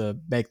going to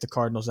make the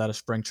Cardinals out of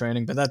spring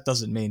training, but that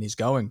doesn't mean he's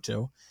going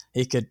to.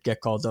 He could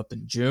get called up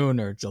in June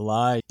or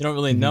July. You don't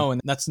really know,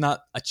 and that's not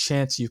a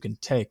chance you can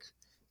take.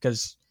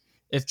 Because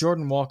if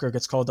Jordan Walker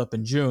gets called up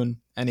in June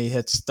and he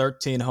hits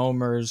 13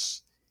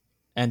 homers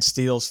and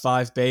steals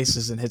 5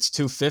 bases and hits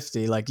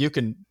 250, like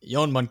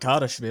Yoan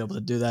Moncada should be able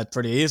to do that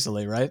pretty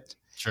easily, right?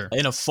 Sure.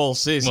 In a full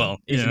season. Well,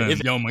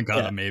 Yoan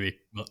Moncada maybe.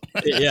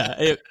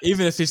 Yeah,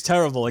 even if he's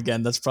terrible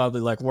again, that's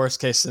probably like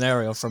worst case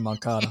scenario for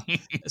Moncada.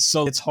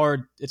 So it's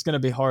hard. It's going to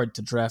be hard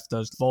to draft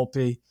those.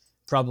 Volpe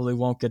probably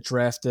won't get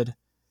drafted.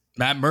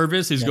 Matt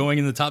Mervis is going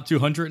in the top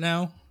 200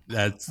 now.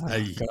 That's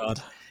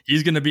God.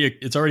 He's going to be.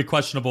 It's already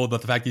questionable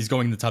about the fact he's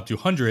going in the top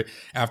 200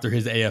 after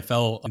his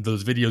AFL,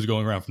 those videos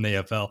going around from the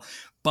AFL.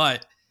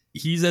 But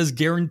he's as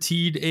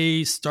guaranteed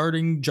a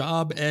starting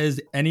job as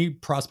any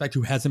prospect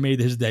who hasn't made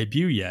his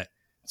debut yet.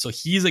 So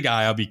he's a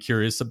guy I'll be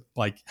curious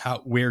like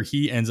where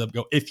he ends up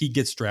if he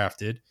gets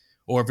drafted.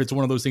 Or if it's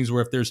one of those things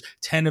where if there's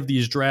 10 of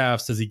these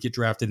drafts, does he get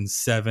drafted in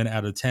 7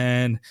 out of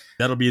 10?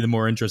 That'll be the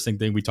more interesting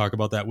thing. We talk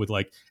about that with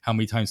like how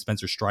many times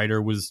Spencer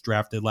Strider was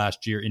drafted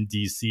last year in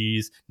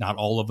DCs. Not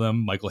all of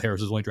them. Michael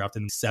Harris was only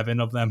drafted in 7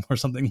 of them or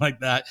something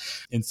like that.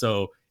 And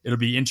so it'll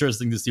be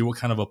interesting to see what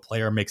kind of a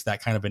player makes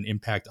that kind of an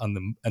impact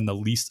on the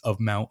least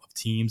amount of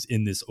teams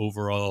in this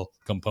overall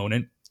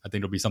component. I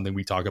think it'll be something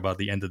we talk about at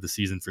the end of the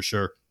season for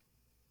sure.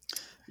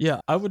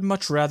 Yeah, I would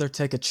much rather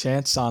take a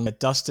chance on a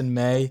Dustin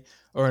May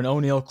or an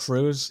O'Neal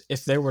Cruz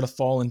if they were to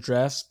fall in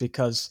drafts,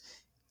 because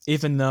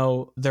even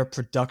though their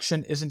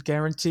production isn't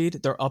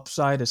guaranteed, their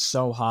upside is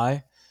so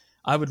high.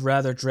 I would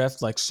rather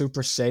draft like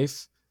super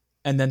safe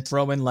and then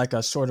throw in like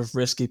a sort of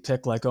risky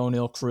pick like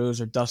O'Neal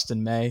Cruz or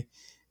Dustin May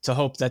to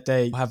hope that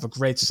they have a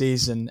great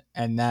season,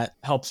 and that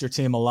helps your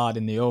team a lot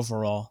in the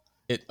overall.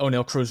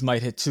 O'Neal Cruz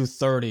might hit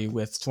 230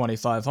 with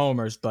 25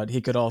 homers, but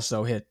he could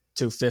also hit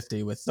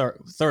 250 with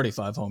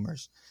 35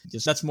 homers.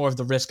 That's more of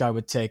the risk I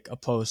would take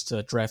opposed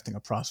to drafting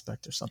a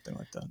prospect or something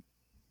like that.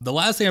 The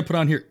last thing I put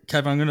on here,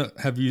 Kevin, I'm going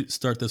to have you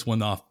start this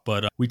one off,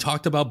 but we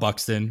talked about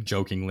Buxton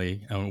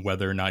jokingly on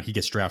whether or not he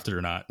gets drafted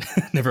or not.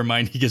 Never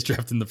mind, he gets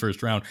drafted in the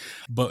first round.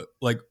 But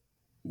like,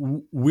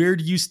 where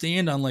do you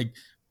stand on like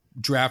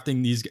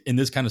drafting these in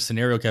this kind of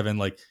scenario, Kevin?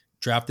 Like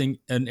drafting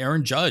an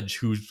Aaron Judge,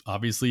 who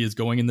obviously is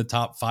going in the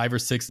top 5 or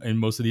 6 in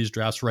most of these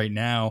drafts right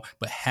now,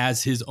 but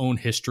has his own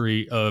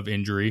history of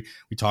injury.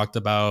 We talked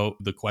about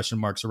the question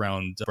marks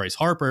around Bryce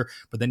Harper,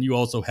 but then you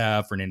also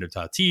have Fernando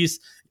Tatis,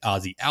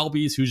 Ozzie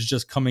Albies, who's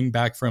just coming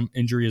back from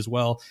injury as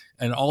well,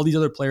 and all these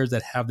other players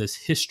that have this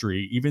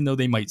history, even though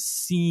they might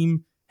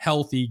seem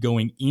healthy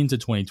going into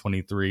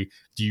 2023.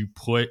 Do you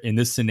put in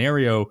this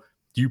scenario,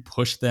 do you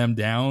push them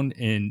down?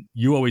 And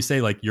you always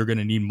say like you're going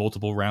to need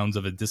multiple rounds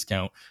of a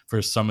discount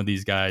for some of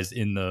these guys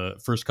in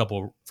the first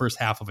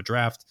half of a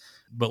draft.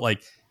 But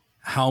like,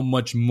 how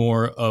much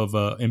more of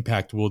an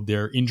impact will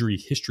their injury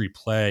history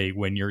play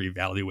when you're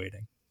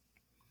evaluating?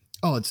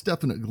 Oh, it's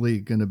definitely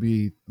going to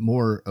be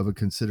more of a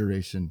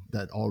consideration.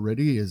 That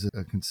already is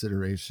a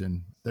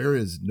consideration. There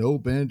is no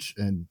bench,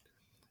 and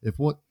if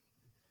what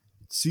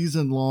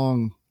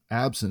season-long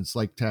absence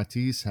like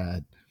Tatis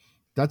had,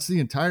 that's the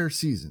entire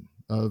season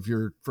of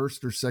your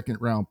first or second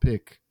round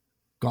pick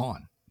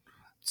gone.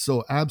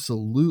 So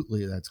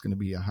absolutely, that's going to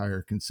be a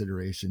higher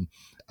consideration.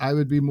 I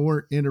would be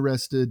more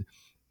interested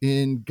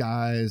in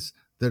guys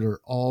that are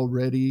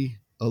already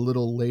a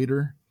little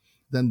later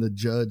than the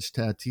Judge,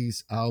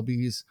 Tatis,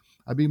 Albies.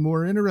 I'd be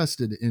more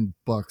interested in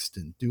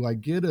Buxton. Do I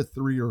get a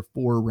 3 or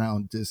 4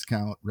 round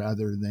discount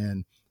rather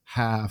than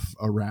half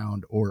a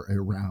round or a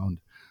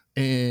round?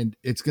 And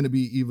it's going to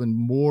be even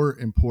more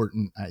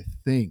important, I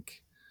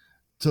think,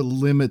 to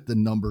limit the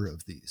number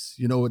of these.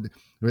 You know,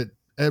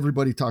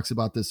 everybody talks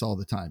about this all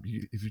the time.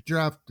 If you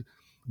draft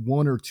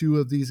 1 or 2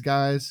 of these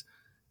guys,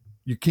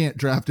 you can't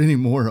draft any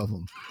more of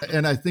them.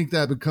 And I think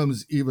that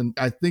becomes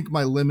I think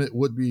my limit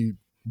would be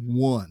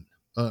 1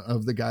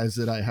 of the guys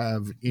that I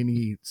have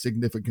any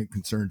significant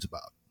concerns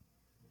about.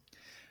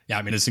 Yeah,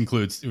 I mean, this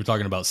includes, we're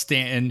talking about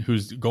Stanton,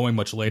 who's going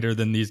much later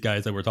than these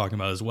guys that we're talking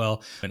about as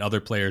well, and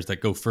other players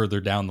that go further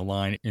down the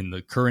line in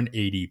the current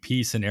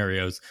ADP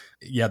scenarios.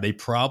 Yeah,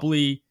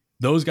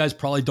 those guys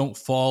probably don't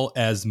fall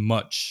as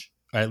much,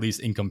 at least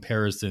in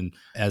comparison,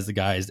 as the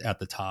guys at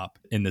the top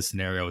in this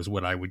scenario is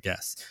what I would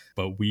guess.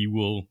 But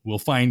we'll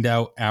find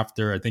out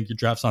after. I think your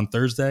draft's on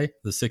Thursday,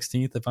 the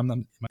 16th. If I'm not,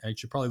 I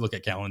should probably look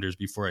at calendars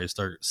before I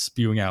start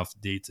spewing out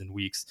dates and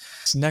weeks.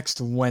 It's next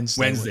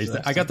Wednesday.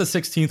 I got the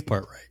 16th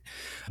part right,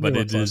 but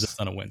it is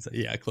on a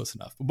Wednesday. Yeah, close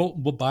enough.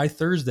 But by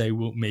Thursday,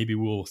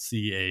 we'll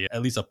see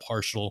at least a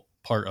partial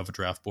part of a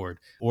draft board,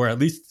 or at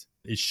least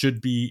it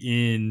should be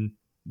in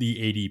the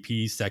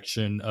ADP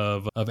section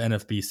of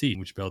NFBC.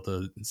 We should be able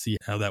to see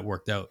how that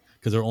worked out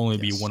because there'll only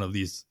be one of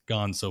these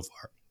gone so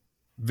far.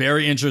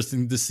 Very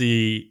interesting to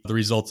see the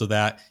results of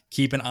that.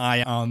 Keep an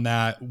eye on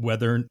that,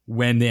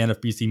 when the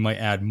NFBC might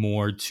add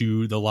more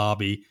to the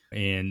lobby.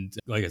 And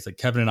like I said,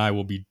 Kevin and I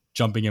will be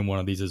jumping in one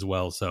of these as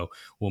well. So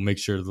we'll make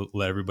sure to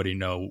let everybody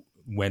know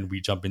when we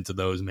jump into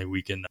those. Maybe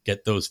we can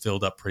get those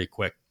filled up pretty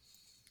quick.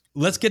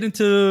 Let's get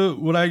into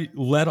what I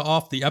led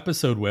off the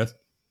episode with.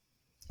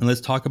 And let's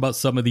talk about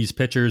some of these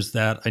pitchers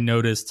that I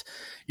noticed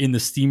in the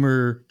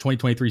Steamer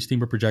 2023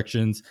 Steamer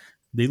projections.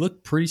 They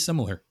look pretty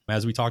similar,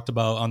 as we talked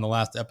about on the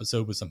last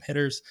episode with some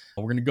hitters.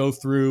 We're going to go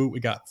through.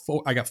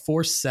 I got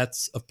 4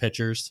 sets of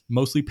pitchers,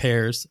 mostly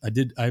pairs. I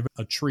have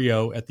a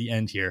trio at the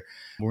end here.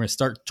 We're going to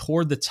start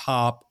toward the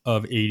top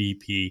of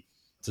ADP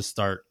to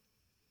start.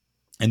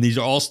 And these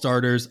are all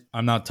starters.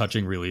 I'm not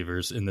touching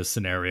relievers in this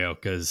scenario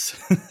because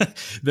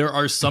there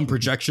are some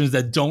projections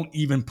that don't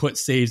even put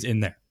saves in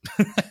there.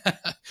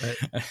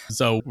 Right.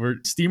 So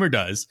Steamer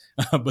does,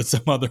 but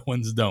some other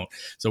ones don't.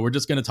 So we're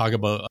just going to talk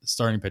about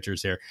starting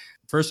pitchers here.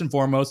 First and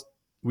foremost,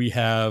 we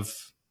have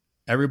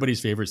everybody's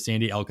favorite,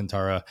 Sandy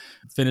Alcantara,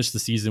 finished the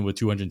season with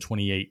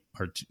 228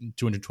 and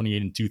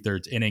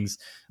 2/3 innings.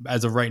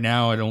 As of right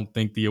now, I don't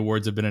think the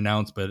awards have been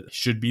announced, but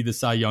should be the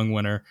Cy Young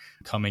winner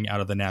coming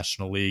out of the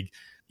National League.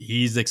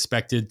 He's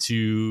expected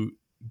to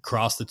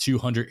cross the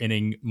 200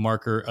 inning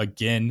marker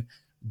again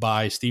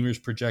by Steamer's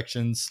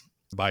projections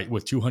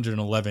with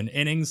 211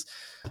 innings,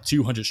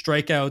 200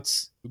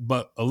 strikeouts,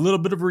 but a little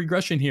bit of a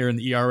regression here in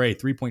the ERA,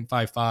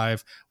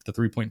 3.55 with a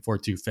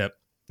 3.42 FIP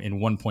and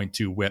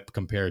 1.2 WHIP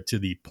compared to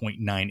the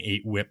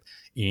 0.98 WHIP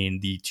in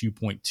the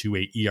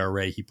 2.28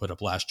 ERA he put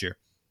up last year.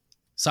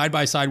 Side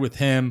by side with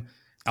him,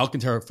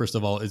 Alcantara, first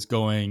of all, is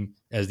going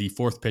as the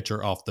 4th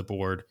pitcher off the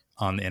board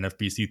on the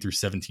NFBC through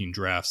 17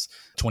 drafts,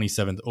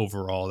 27th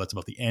overall. That's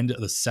about the end of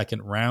the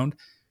 2nd round.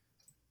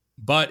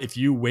 But if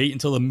you wait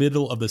until the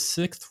middle of the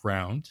 6th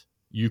round,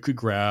 you could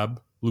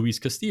grab Luis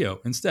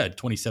Castillo instead,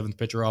 27th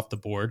pitcher off the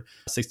board,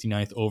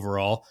 69th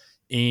overall.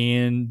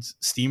 And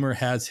Steamer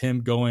has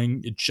him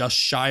going just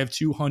shy of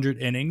 200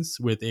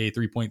 innings with a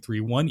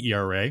 3.31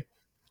 ERA,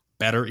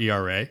 better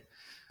ERA,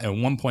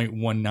 and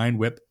 1.19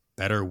 WHIP,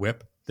 better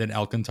WHIP than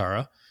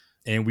Alcantara.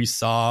 And we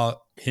saw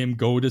him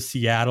go to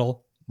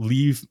Seattle,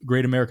 leave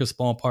Great America's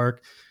Ballpark,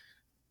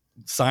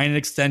 sign an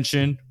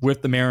extension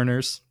with the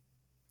Mariners.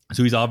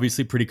 So he's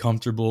obviously pretty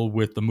comfortable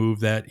with the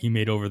move that he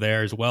made over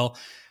there as well.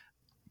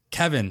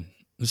 Kevin,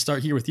 let's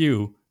start here with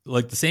you.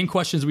 Like the same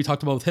questions we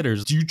talked about with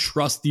hitters. Do you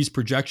trust these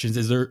projections?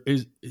 Is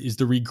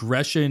the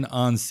regression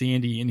on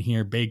Sandy in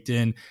here baked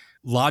in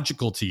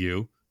logical to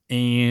you?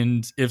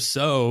 And if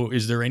so,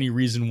 is there any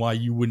reason why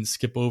you wouldn't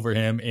skip over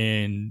him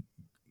and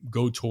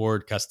go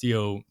toward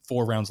Castillo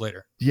 4 rounds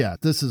later? Yeah,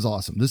 this is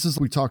awesome. This is,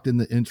 we talked in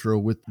the intro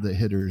with the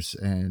hitters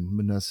and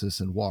Meneses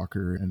and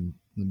Walker, and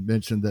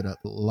mentioned that a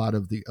lot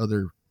of the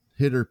other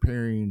hitter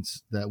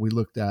pairings that we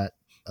looked at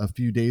a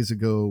few days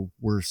ago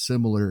were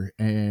similar.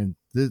 And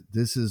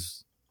this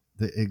is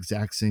the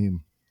exact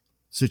same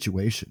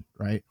situation,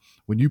 right?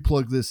 When you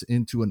plug this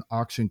into an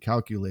auction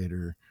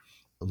calculator,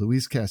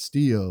 Luis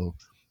Castillo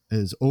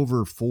is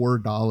over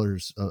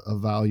 $4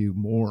 of value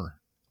more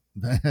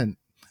than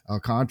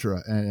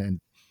Alcantara. And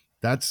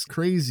that's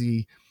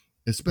crazy,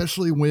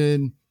 especially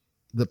when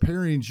the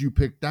pairings you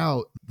picked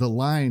out, the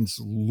lines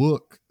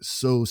look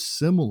so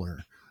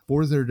similar.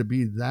 For there to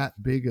be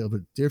that big of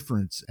a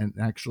difference and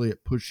actually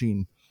it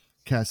pushing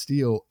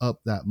Castillo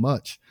up that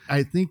much.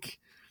 I think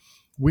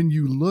when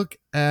you look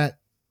at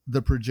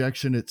the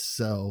projection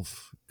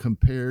itself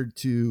compared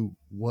to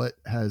what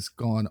has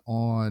gone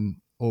on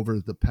over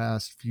the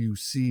past few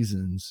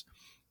seasons,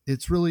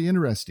 it's really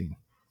interesting,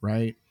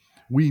 right?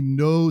 We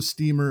know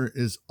Steamer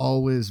is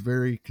always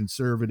very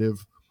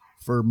conservative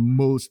for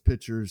most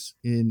pitchers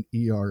in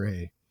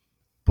ERA,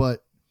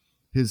 but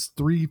his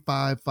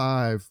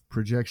 3.55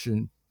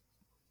 projection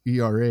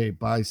ERA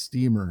by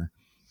Steamer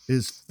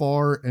is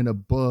far and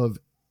above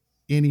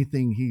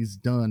anything he's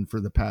done for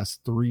the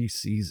past 3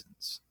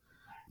 seasons.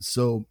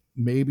 So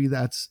maybe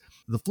that's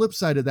the flip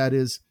side of that.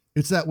 Is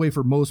it's that way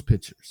for most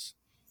pitchers.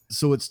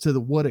 So it's to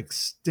what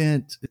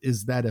extent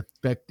is that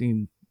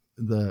affecting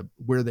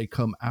where they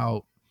come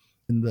out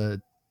in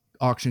the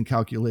auction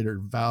calculator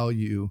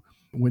value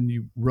when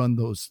you run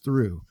those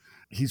through.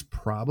 He's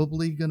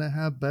probably going to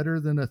have better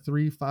than a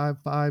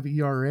 3.55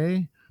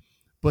 ERA,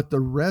 but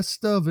the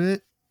rest of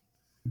it,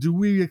 do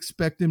we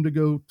expect him to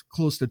go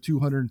close to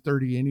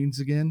 230 innings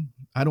again?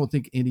 I don't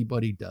think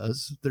anybody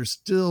does. They're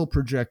still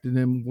projecting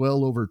him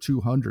well over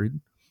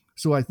 200.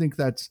 So I think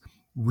that's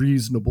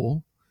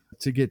reasonable.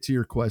 To get to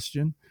your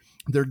question,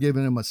 they're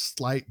giving him a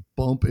slight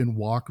bump in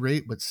walk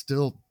rate, but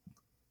still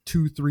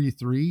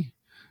 233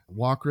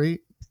 walk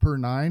rate per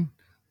 9.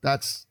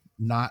 That's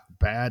not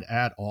bad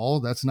at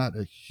all. That's not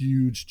a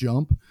huge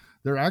jump.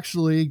 They're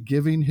actually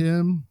giving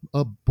him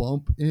a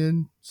bump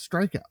in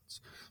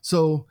strikeouts.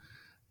 So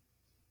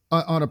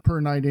on a per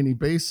 9 inning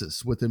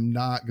basis, with him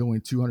not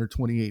going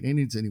 228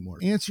 innings anymore.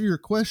 Answer your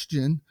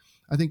question,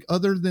 I think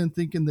other than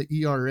thinking the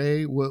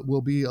ERA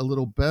will be a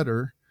little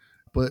better,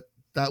 but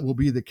that will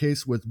be the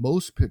case with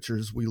most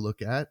pitchers we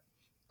look at.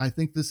 I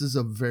think this is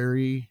a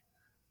very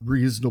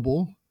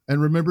reasonable,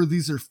 and remember,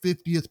 these are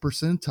 50th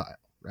percentile,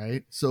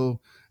 right?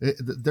 So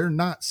they're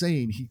not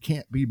saying he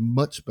can't be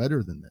much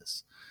better than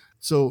this.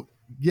 So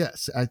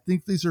yes, I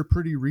think these are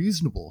pretty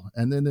reasonable.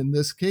 And then in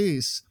this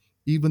case,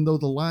 even though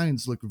the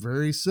lines look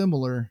very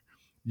similar,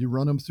 you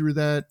run them through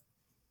that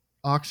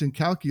auction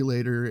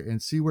calculator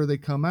and see where they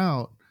come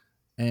out.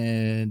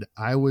 And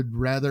I would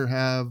rather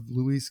have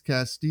Luis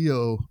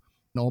Castillo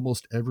in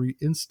almost every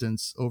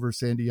instance over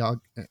Sandy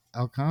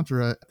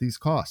Alcantara at these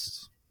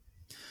costs.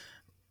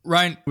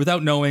 Ryan,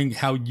 without knowing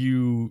how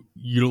you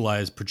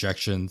utilize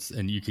projections,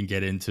 and you can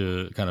get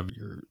into kind of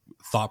your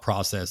thought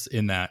process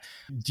in that,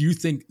 do you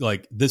think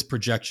like this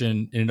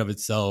projection in and of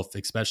itself,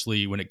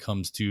 especially when it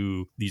comes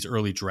to these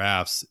early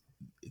drafts,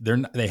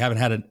 they haven't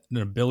had an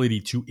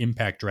ability to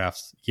impact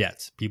drafts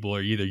yet? People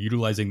are either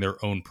utilizing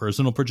their own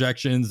personal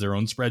projections, their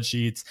own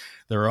spreadsheets,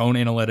 their own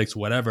analytics,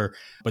 whatever.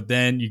 But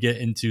then you get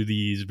into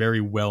these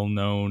very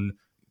well-known,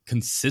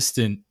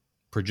 consistent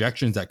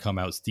projections that come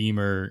out,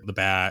 Steamer, The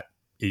Bat,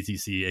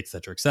 ATC, et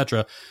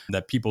cetera,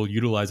 that people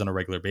utilize on a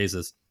regular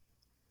basis.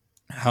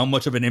 How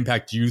much of an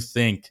impact do you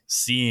think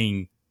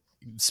seeing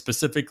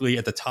specifically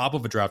at the top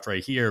of a draft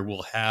right here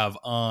will have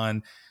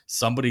on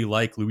somebody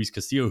like Luis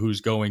Castillo,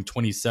 who's going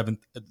 27th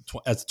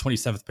as the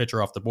 27th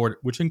pitcher off the board,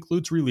 which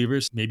includes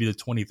relievers, maybe the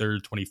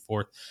 23rd,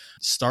 24th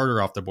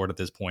starter off the board at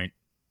this point,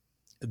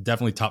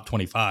 definitely top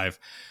 25.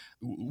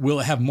 Will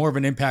it have more of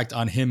an impact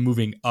on him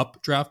moving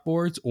up draft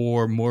boards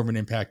or more of an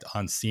impact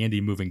on Sandy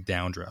moving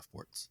down draft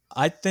boards?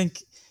 I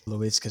think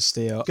Luis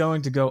Castillo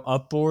going to go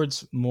up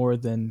boards more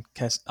than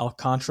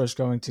Alcantara is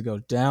going to go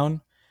down.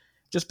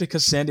 Just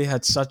because Sandy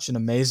had such an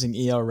amazing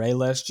ERA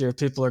last year,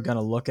 people are going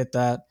to look at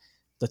that,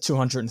 the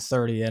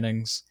 230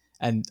 innings,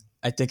 and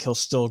I think he'll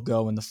still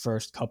go in the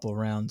first couple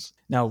rounds.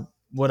 Now,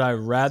 would I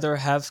rather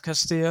have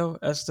Castillo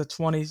as the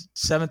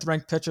 27th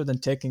ranked pitcher than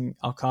taking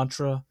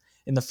Alcantara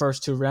in the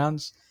first 2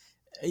 rounds?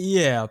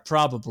 Yeah,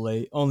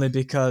 probably, only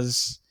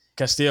because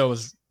Castillo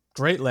was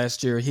great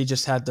last year. He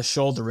just had the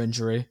shoulder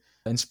injury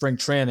in spring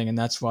training, and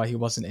that's why he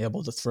wasn't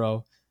able to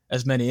throw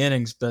as many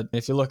innings. But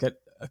if you look at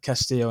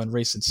Castillo in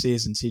recent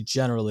seasons, he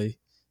generally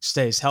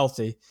stays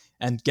healthy,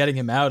 and getting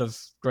him out of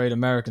Great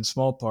American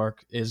Small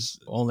Park is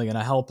only going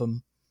to help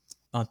him.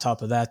 On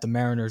top of that, the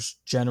Mariners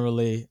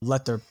generally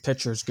let their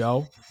pitchers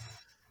go.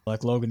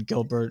 Like Logan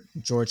Gilbert,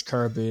 George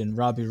Kirby, and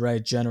Robbie Ray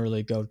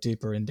generally go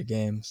deeper into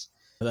games.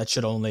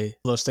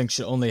 Those things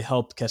should only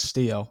help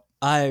Castillo.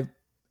 I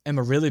am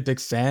a really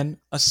big fan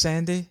of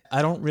Sandy.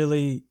 I don't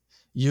really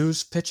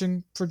use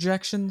pitching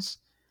projections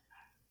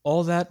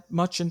all that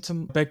much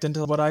baked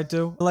into what I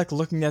do. I like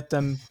looking at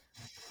them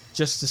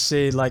just to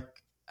see like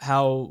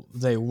how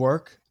they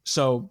work.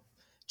 So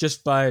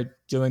just by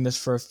doing this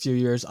for a few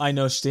years, I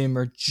know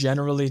Steamer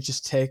generally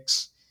just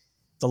takes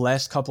the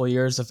last couple of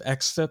years of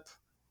xFIP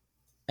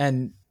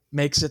and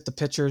makes it the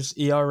pitcher's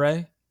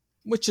ERA,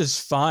 which is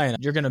fine.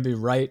 You're going to be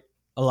right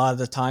a lot of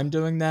the time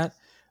doing that,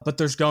 but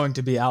there's going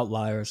to be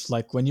outliers.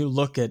 Like when you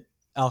look at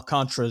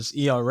Alcantara's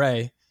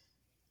ERA,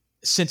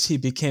 since he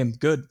became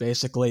good,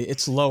 basically,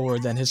 it's lower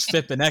than his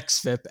FIP and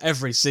xFIP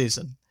every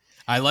season.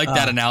 I like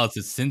that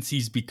analysis. Since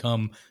he's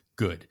become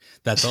good,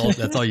 that's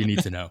all you need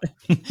to know.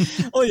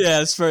 Oh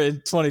yeah, it's for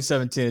in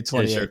 2017 and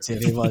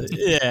 2018.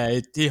 Yeah,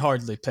 sure. He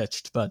hardly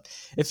pitched. But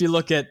if you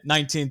look at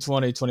 19,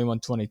 20, 21,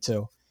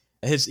 22,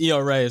 his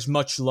ERA is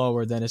much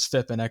lower than his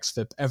FIP and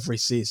xFIP every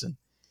season.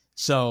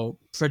 So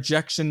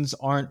projections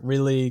aren't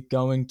really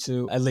going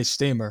to, at least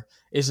Steamer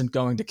isn't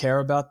going to care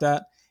about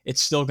that.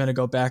 It's still going to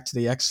go back to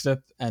the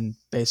xFIP and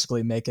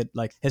basically make it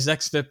like his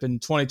xFIP in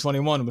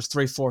 2021 was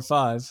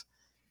 3.45.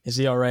 His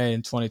ERA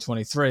in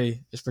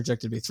 2023 is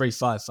projected to be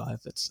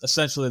 3.55. It's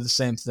essentially the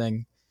same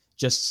thing,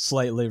 just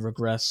slightly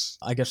regress.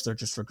 I guess they're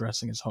just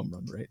regressing his home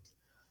run rate.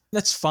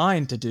 That's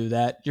fine to do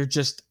that. You're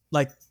just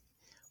like,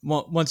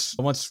 once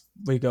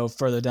we go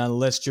further down the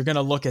list, you're going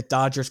to look at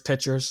Dodgers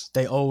pitchers.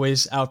 They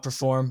always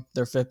outperform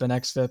their FIP and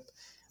xFIP.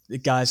 The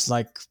guys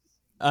like,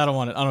 I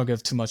don't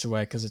give too much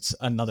away because it's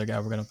another guy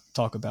we're going to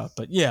talk about.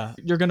 But yeah,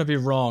 you're going to be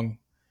wrong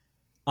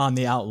on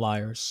the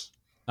outliers.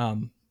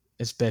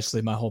 Is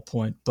basically my whole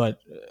point. But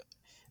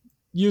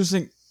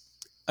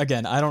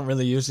again, I don't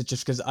really use it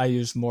just because I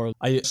use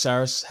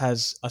Saris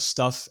has a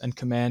stuff and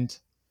command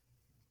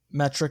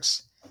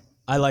metrics.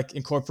 I like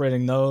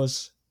incorporating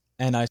those,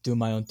 and I do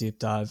my own deep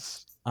dive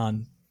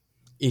on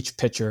each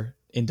pitcher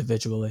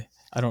individually.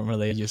 I don't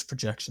really use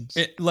projections.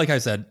 Like I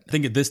said, I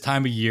think at this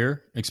time of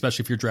year,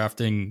 especially if you're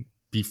drafting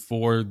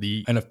before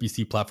the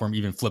NFBC platform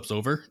even flips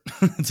over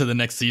to the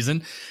next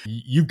season,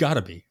 you've got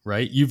to be,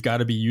 right? You've got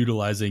to be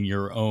utilizing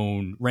your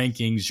own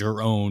rankings,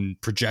 your own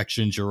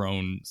projections, your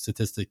own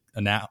statistic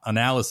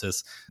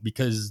analysis,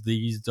 because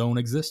these don't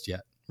exist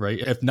yet, right?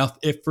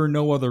 If for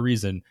no other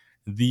reason,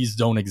 these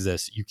don't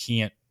exist. You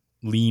can't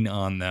lean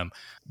on them.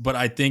 But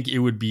I think it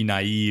would be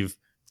naive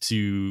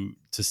to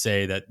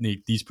say that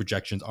these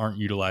projections aren't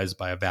utilized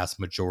by a vast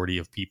majority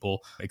of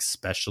people,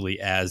 especially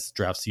as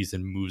draft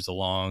season moves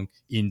along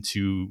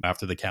into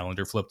after the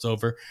calendar flips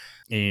over.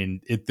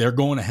 And they're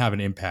going to have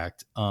an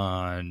impact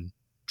on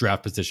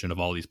draft position of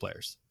all these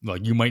players.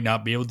 Like, you might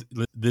not be able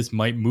to, this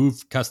might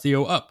move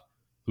Castillo up.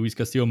 Luis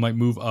Castillo might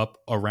move up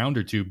a round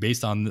or two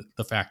based on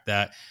the fact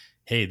that,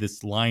 hey,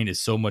 this line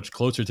is so much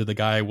closer to the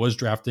guy I was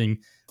drafting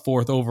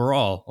 4th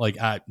overall. Like,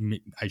 I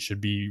should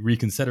be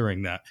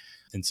reconsidering that.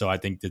 And so I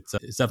think it's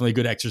definitely a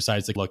good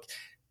exercise to look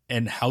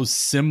and how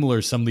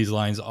similar some of these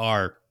lines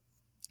are.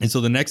 And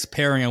so the next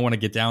pairing I want to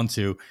get down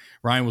to,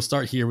 Ryan, we'll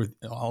start here with,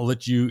 I'll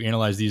let you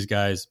analyze these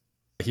guys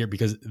here,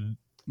 because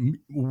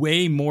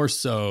way more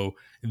so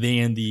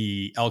than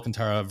the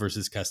Alcantara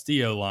versus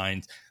Castillo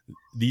lines,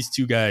 these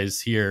two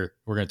guys here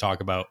we're going to talk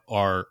about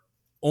are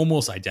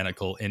almost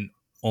identical in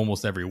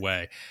almost every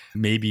way.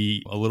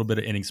 Maybe a little bit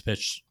of innings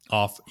pitch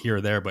off here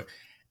or there, but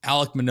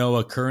Alek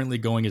Manoah currently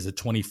going as a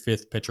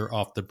 25th pitcher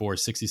off the board,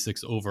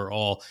 66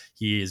 overall.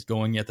 He is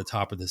going at the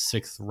top of the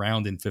 6th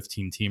round in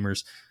 15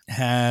 teamers.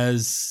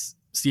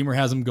 Steamer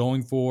has him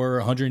going for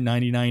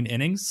 199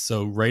 innings,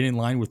 so right in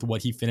line with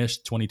what he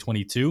finished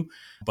 2022,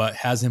 but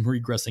has him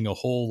regressing a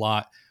whole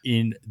lot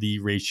in the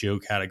ratio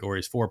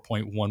categories,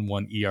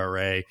 4.11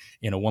 ERA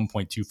and a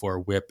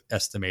 1.24 whip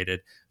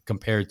estimated,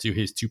 compared to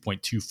his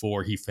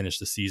 2.24 he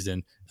finished the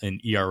season in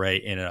ERA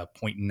and a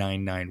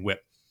 0.99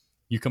 whip.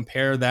 You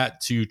compare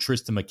that to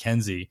Triston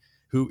McKenzie,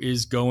 who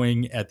is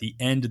going at the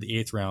end of the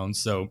 8th round,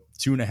 so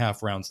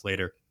 2.5 rounds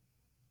later,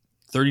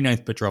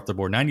 39th pitcher off the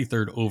board,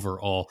 93rd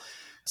overall,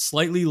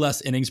 slightly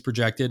less innings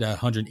projected at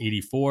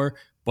 184,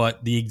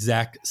 but the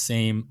exact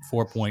same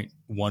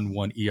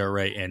 4.11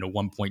 ERA and a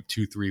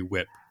 1.23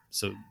 whip.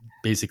 So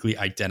basically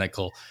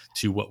identical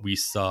to what we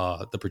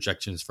saw the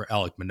projections for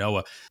Alek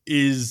Manoah.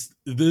 Is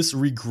this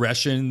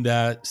regression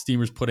that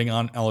Steamer's putting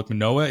on Alek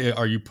Manoah?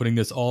 Are you putting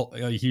this all?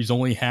 He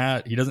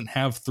doesn't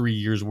have 3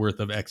 years worth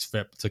of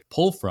xFIP to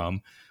pull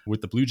from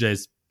with the Blue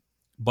Jays,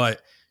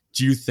 but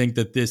do you think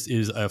that this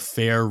is a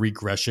fair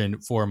regression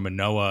for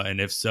Manoah?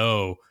 And if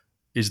so,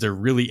 is there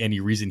really any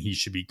reason he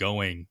should be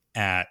going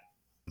as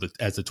a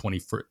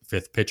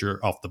 25th pitcher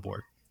off the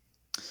board?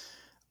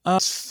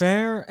 It's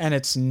fair and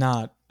it's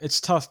not. It's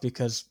tough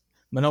because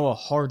Manoah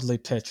hardly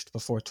pitched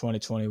before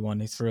 2021.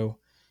 He threw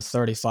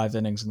 35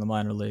 innings in the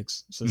minor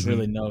leagues, so there's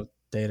really no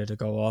data to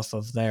go off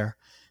of there.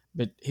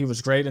 But he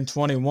was great in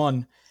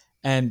 21,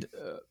 and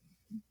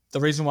the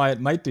reason why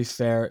it might be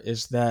fair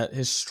is that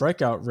his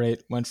strikeout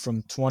rate went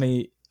from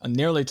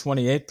nearly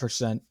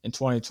 28% in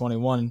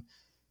 2021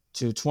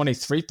 to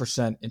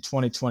 23% in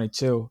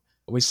 2022.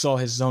 We saw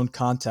his zone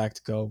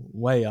contact go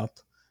way up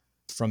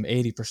from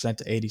 80%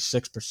 to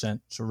 86%.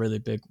 It's a really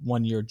big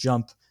 1-year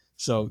jump.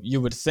 So you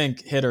would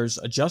think hitters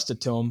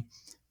adjusted to him,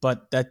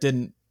 but that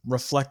didn't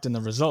reflect in the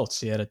results.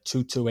 He had a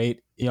 2.28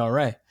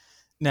 ERA.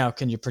 Now,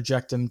 can you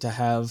project him to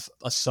have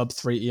a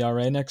sub-3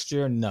 ERA next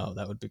year? No,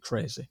 that would be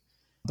crazy.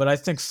 But I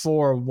think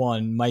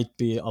 4.1 might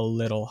be a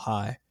little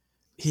high.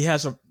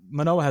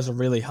 Manoah has a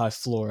really high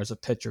floor as a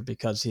pitcher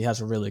because he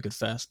has a really good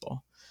fastball.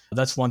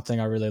 That's one thing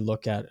I really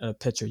look at a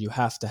pitcher. You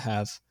have to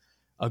have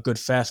a good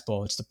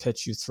fastball. It's the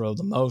pitch you throw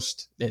the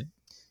most. In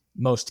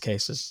most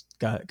cases,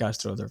 guys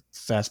throw their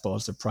fastball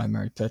as their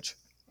primary pitch.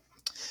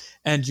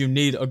 And you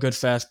need a good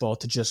fastball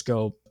to just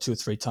go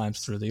 2-3 times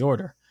through the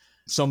order.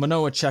 So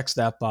Manoah checks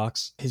that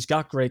box. He's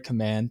got great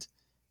command.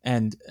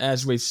 And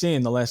as we've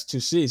seen the last 2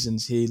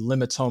 seasons, he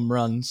limits home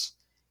runs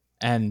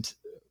and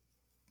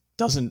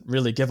doesn't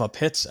really give up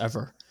hits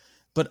ever.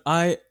 But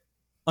I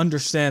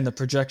understand the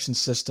projection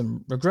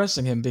system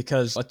regressing him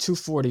because a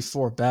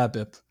 244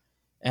 BABIP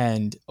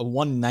and a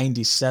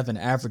 197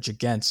 average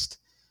against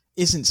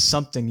isn't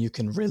something you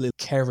can really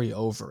carry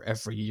over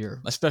every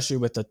year, especially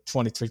with the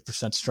 23%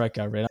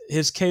 strikeout rate.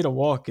 His K to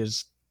walk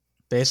is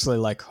basically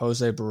like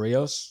Jose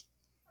Barrios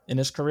in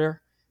his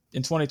career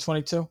in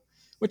 2022,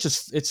 which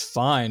is, it's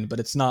fine, but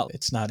it's not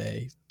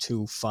a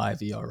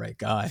 2.5 ERA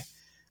guy.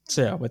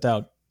 So yeah,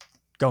 without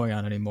going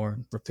on anymore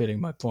and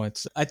repeating my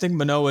points, I think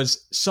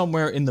Manoah's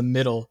somewhere in the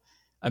middle.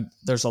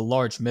 There's a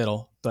large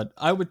middle, but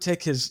I would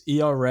take his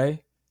ERA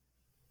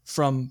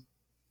from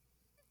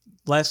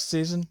last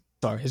season,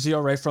 his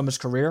ERA from his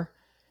career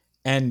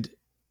and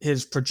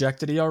his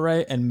projected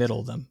ERA and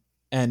middle them.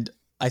 And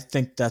I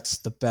think that's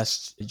the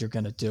best you're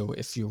going to do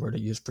if you were to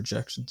use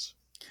projections.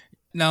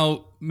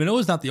 Now,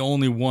 Manoah's not the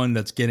only one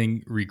that's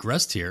getting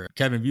regressed here.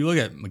 Kevin, if you look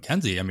at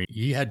McKenzie, I mean,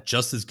 he had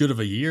just as good of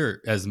a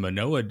year as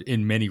Manoah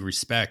in many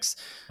respects.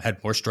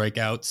 Had more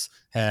strikeouts,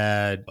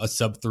 had a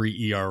sub-3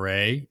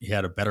 ERA. He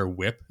had a better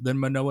whip than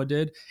Manoah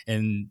did.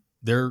 And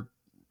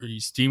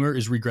Steamer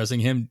is regressing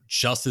him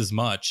just as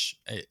much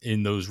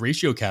in those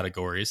ratio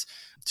categories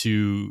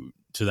to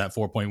that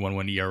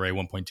 4.11 ERA,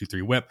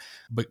 1.23 whip,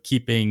 but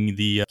keeping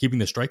the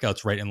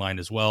strikeouts right in line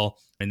as well.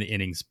 And the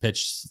innings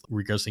pitched,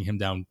 regressing him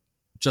down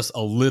just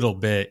a little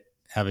bit,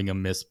 having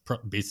him miss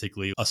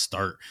basically a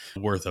start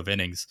worth of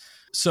innings.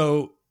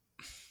 So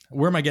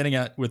where am I getting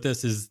at with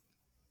this is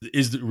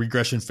the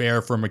regression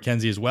fair for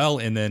McKenzie as well?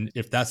 And then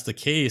if that's the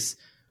case,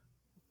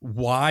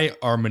 why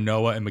are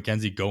Manoah and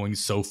McKenzie going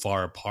so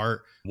far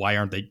apart? Why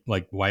aren't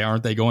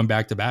they going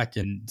back to back?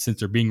 And since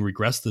they're being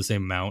regressed the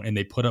same amount, and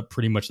they put up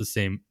pretty much the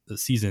same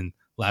season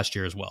last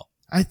year as well.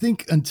 I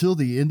think until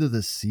the end of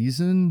the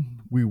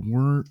season, we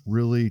weren't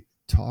really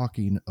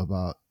talking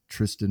about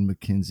Tristan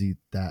McKenzie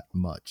that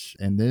much.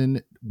 And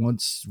then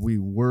once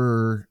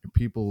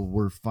people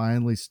were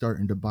finally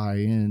starting to buy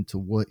into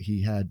what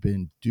he had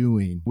been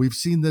doing. We've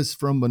seen this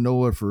from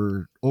Manoah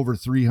for over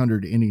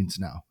 300 innings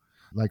now.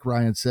 Like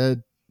Ryan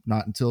said,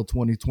 not until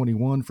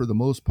 2021 for the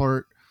most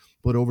part,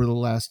 but over the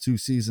last 2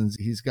 seasons,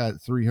 he's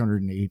got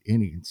 308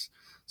 innings.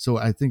 So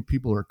I think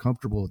people are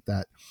comfortable with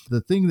that.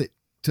 The thing that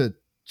to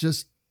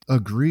just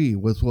agree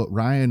with what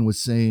Ryan was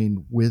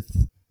saying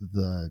with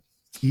the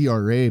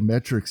ERA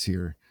metrics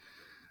here.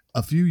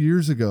 A few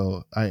years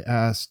ago, I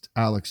asked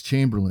Alex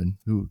Chamberlain,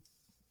 who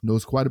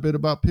knows quite a bit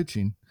about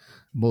pitching.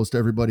 Most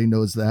everybody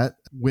knows that.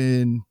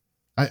 When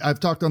I've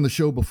talked on the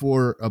show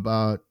before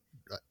about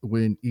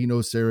when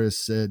Eno Saris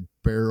said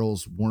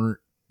barrels weren't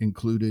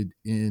included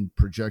in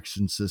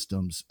projection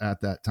systems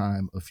at that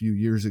time a few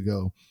years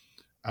ago.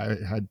 I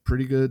had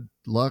pretty good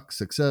luck,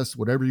 success,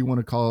 whatever you want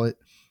to call it,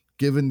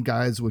 giving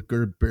guys with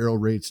good barrel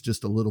rates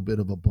just a little bit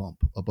of a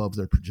bump above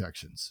their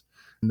projections.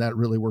 And that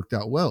really worked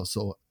out well.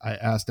 So I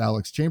asked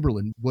Alex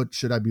Chamberlain, what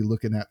should I be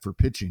looking at for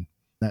pitching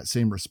in that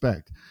same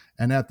respect?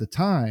 And at the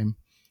time,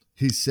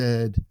 he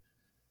said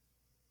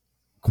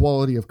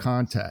quality of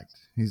contact.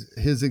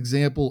 His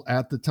example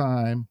at the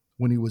time,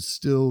 when he was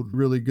still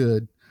really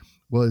good,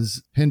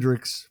 was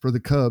Hendricks for the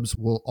Cubs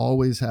will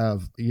always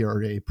have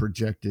ERA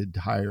projected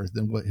higher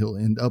than what he'll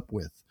end up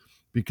with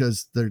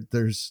because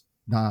there's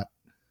not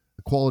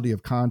a quality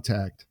of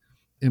contact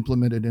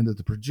implemented into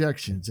the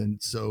projections.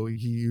 And so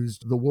he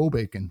used the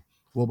Wobakin.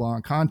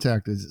 Wobon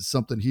contact is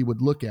something he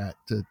would look at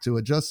to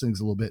adjust things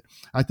a little bit.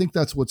 I think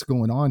that's what's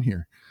going on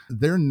here.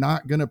 They're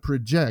not going to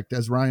project,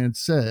 as Ryan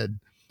said,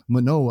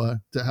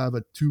 Manoah to have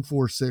a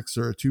 2.46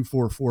 or a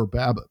 2.44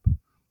 BABIP.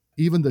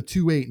 Even the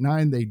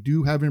 2.89 they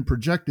do have him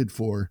projected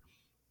for,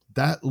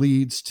 that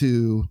leads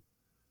to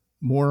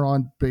more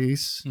on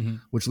base,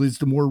 which leads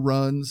to more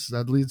runs.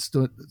 That leads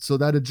to, so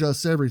that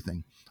adjusts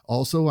everything.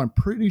 Also, I'm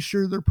pretty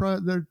sure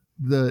they're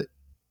the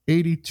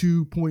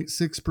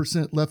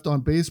 82.6% left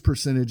on base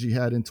percentage he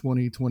had in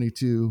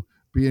 2022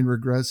 being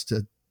regressed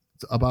to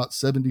about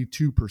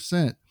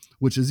 72%,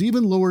 which is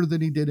even lower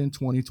than he did in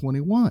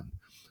 2021.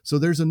 So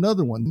there's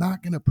another one,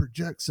 not going to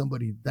project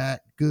somebody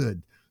that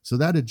good. So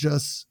that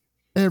adjusts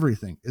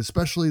everything,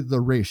 especially the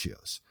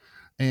ratios.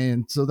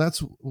 And so that's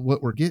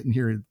what we're getting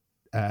here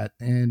at.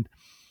 And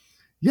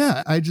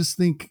yeah, I just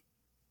think,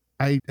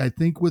 I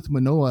think with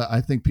Manoah,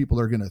 I think people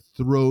are going to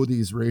throw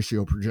these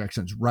ratio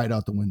projections right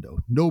out the window.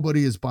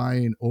 Nobody is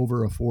buying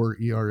over a 4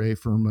 ERA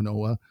for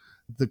Manoah.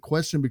 The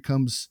question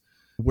becomes,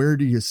 where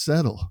do you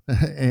settle?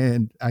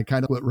 And I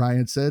kind of what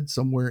Ryan said,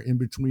 somewhere in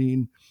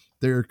between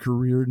their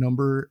career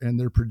number and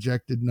their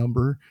projected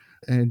number.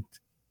 And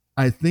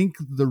I think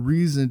the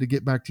reason, to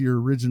get back to your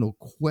original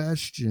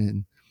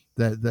question,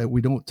 that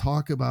we don't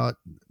talk about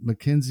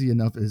McKenzie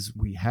enough is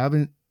we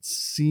haven't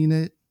seen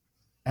it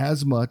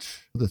as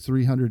much, the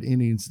 300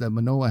 innings that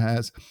Manoah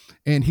has.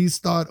 And he's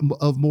thought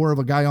of more of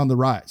a guy on the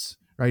rise,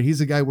 right?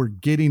 He's a guy we're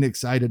getting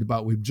excited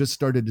about. We've just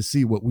started to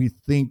see what we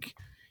think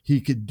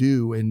he could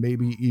do and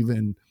maybe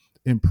even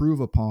improve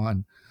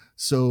upon.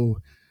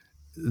 So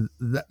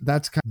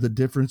that's kind of the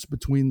difference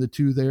between the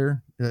two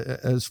there.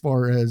 As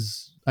far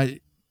as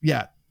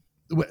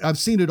I've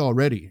seen it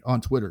already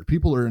on Twitter.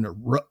 People are in a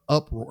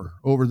uproar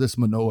over this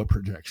Manoah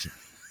projection,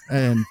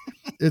 and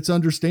it's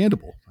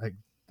understandable. Like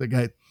the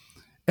guy,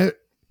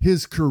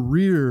 his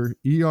career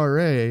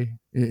ERA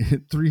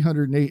in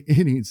 308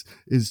 innings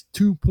is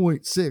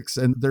 2.6,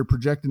 and they're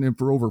projecting him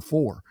for over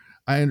 4.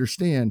 I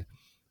understand.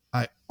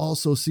 I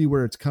also see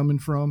where it's coming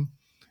from,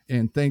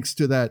 and thanks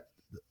to that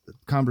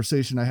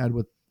conversation I had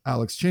with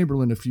Alex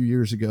Chamberlain a few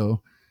years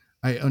ago,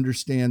 I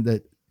understand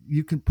that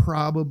you can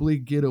probably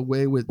get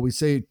away with, we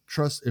say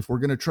trust, if we're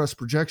going to trust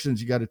projections,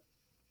 you got to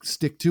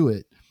stick to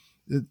it.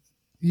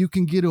 You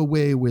can get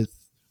away with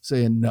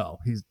saying, no,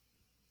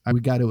 we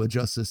got to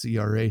adjust this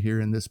ERA here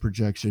in this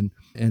projection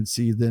and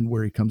see then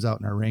where he comes out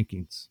in our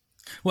rankings.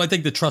 Well, I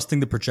think the trusting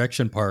the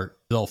projection part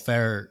is all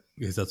fair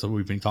because that's what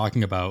we've been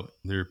talking about.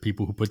 There are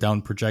people who put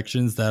down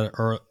projections that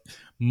are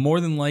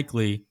more than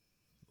likely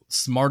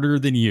smarter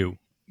than you,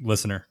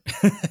 listener,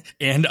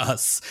 and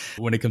us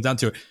when it comes down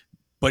to it.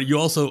 But you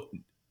also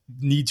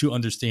need to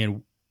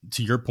understand,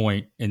 to your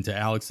point and to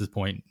Alex's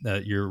point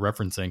that you're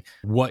referencing,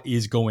 what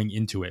is going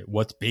into it,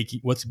 what's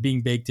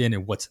being baked in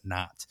and what's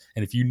not.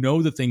 And if you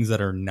know the things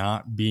that are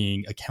not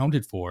being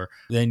accounted for,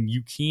 then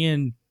you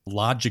can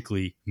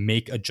logically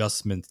make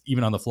adjustments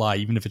even on the fly,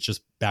 even if it's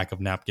just back of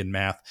napkin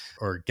math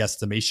or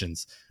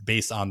guesstimations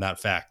based on that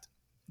fact.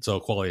 So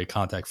quality of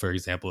contact, for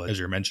example, as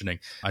you're mentioning,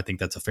 I think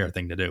that's a fair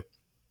thing to do.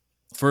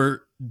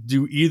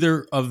 Do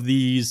either of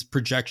these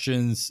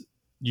projections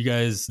you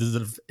guys,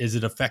 is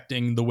it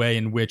affecting the way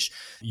in which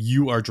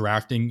you are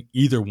drafting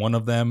either one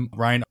of them?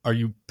 Ryan, are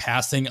you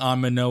passing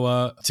on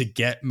Manoah to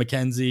get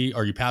McKenzie?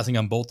 Are you passing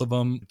on both of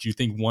them? Do you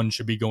think one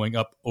should be going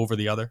up over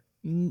the other?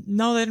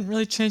 No, they didn't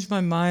really change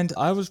my mind.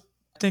 I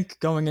think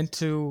going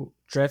into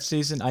draft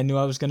season, I knew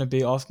I was going to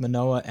be off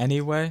Manoah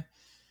anyway,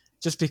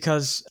 just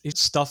because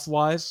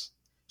stuff-wise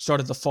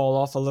started to fall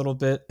off a little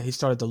bit. He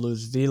started to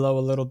lose velo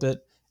a little bit.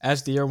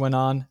 As the year went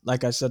on,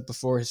 like I said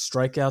before, his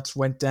strikeouts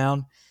went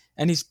down,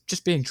 and he's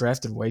just being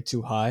drafted way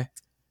too high.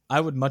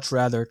 I would much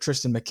rather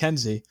Tristan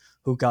McKenzie,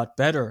 who got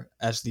better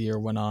as the year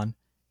went on.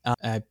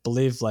 I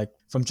believe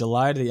from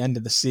July to the end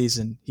of the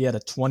season, he had a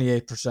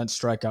 28%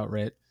 strikeout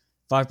rate,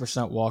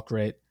 5% walk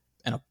rate,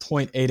 and a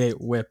 .88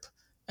 whip.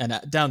 And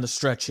down the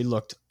stretch, he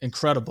looked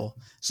incredible.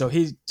 So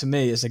he, to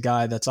me, is a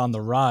guy that's on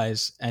the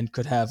rise and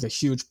could have a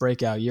huge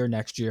breakout year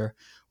next year,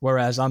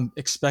 whereas I'm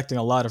expecting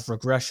a lot of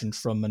regression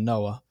from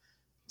Manoah.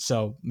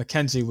 So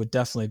McKenzie would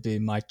definitely be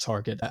my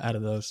target out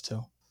of those two.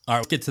 All right,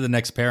 let's get to the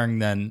next pairing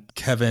then.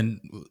 Kevin,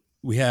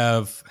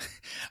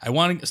 I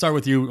want to start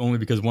with you only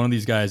because one of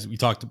these guys, you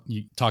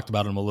talked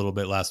about him a little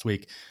bit last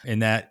week,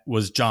 and that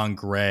was Jon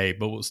Gray.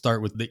 But we'll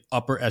start with the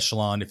upper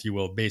echelon, if you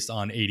will, based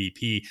on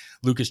ADP.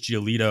 Lucas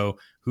Giolito,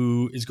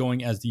 who is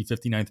going as the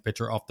 59th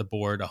pitcher off the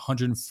board,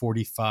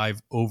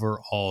 145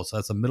 overall. So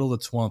that's the middle of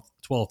the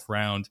 12th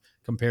round.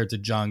 Compared to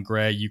Jon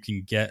Gray, you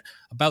can get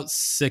about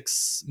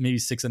 6, maybe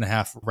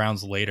 6.5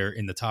 rounds later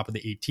in the top of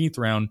the 18th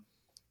round.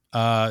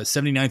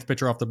 79th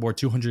pitcher off the board,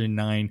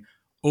 209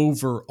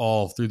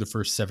 overall through the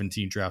first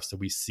 17 drafts that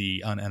we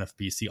see on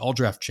NFBC. All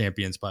draft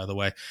champions, by the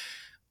way.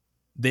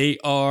 They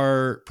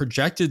are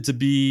projected to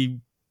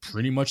be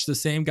pretty much the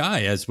same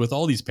guy as with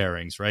all these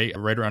pairings, right?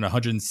 Right around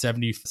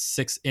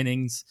 176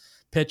 innings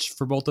pitched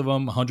for both of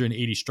them,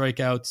 180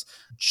 strikeouts,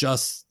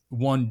 just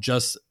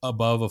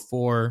above a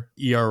 4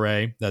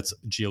 ERA. That's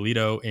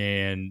Giolito,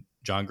 and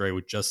Jon Gray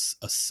with just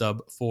a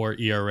sub 4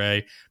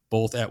 ERA,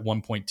 both at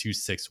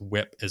 1.26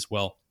 whip as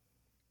well.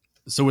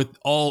 So with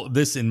all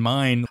this in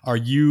mind,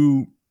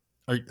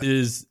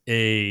 is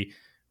a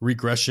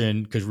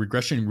regression, because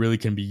regression really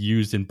can be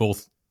used in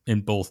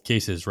both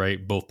cases,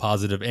 right? Both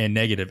positive and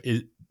negative.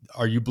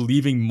 Are you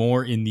believing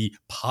more in the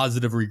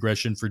positive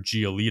regression for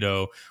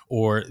Giolito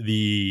or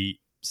the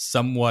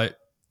somewhat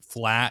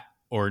flat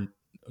or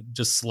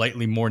just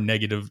slightly more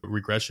negative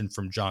regression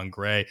from Jon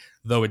Gray,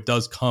 though it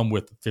does come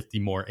with 50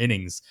 more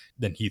innings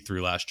than he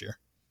threw last year?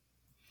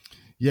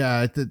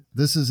 Yeah,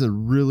 this is a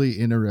really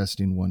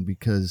interesting one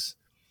because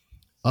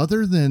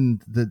other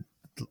than the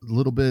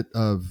little bit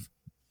of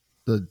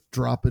the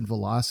drop in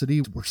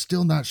velocity, we're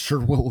still not sure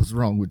what was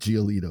wrong with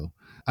Giolito.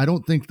 I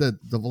don't think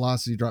that the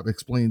velocity drop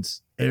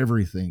explains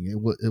everything.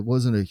 It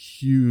wasn't a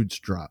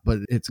huge drop, but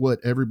it's what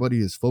everybody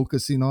is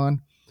focusing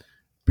on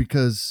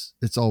because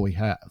it's all we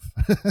have.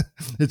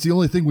 It's the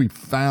only thing we've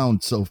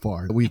found so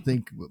far that we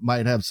think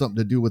might have something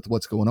to do with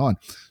what's going on.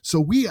 So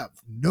we have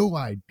no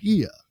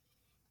idea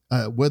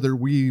whether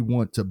we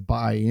want to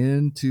buy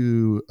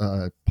into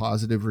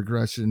positive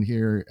regression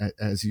here,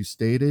 as you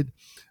stated.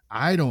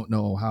 I don't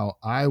know how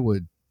I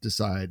would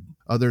decide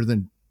other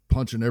than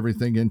punching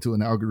everything into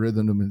an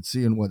algorithm and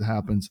seeing what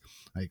happens.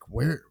 I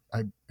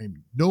have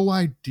no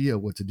idea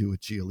what to do with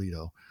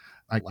Giolito.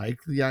 I like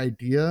the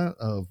idea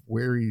of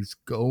where he's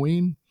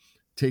going,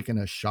 taking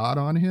a shot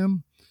on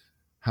him.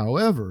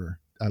 However,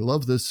 I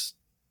love this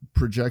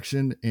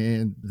projection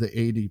and the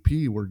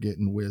ADP we're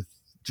getting with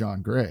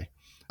Jon Gray.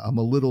 I'm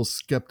a little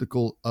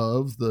skeptical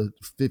of the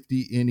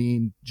 50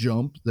 inning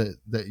jump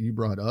that you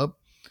brought up.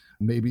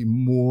 Maybe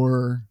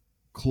more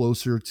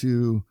closer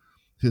to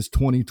his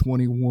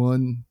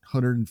 2021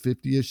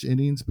 150-ish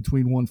innings,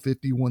 between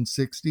 150,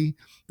 160.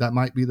 That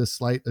might be the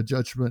slight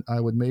adjustment I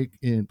would make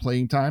in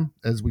playing time,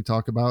 as we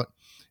talk about.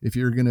 If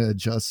you're going to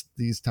adjust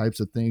these types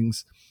of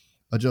things,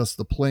 adjust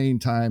the playing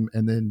time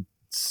and then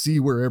see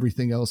where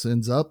everything else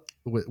ends up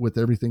with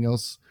everything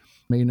else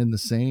remaining the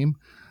same.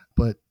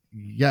 But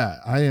yeah,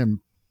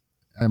 I'm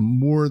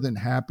more than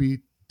happy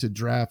to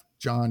draft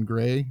Jon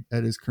Gray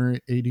at his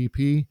current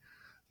ADP.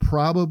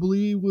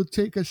 Probably would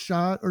take a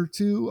shot or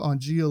two on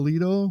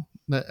Giolito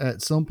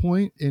at some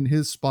point in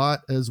his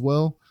spot as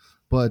well,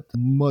 but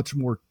much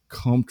more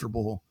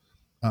comfortable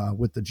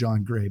with the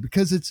Jon Gray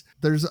because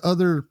there's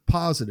other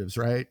positives,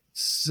 right?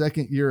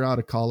 Second year out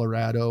of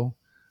Colorado,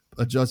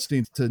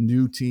 adjusting to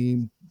new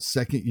team,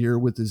 second year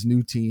with his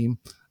new team,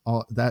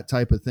 that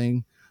type of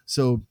thing.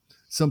 So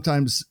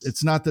sometimes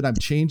it's not that I'm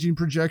changing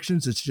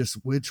projections, it's just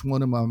which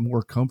one am I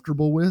more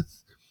comfortable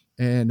with.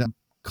 And I'm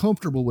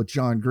comfortable with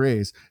Jon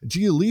Gray's.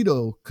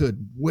 Giolito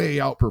could way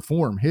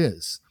outperform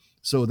his.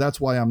 So that's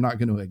why I'm not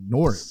going to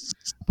ignore it.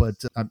 But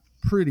I'm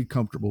pretty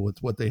comfortable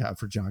with what they have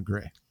for Jon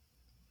Gray.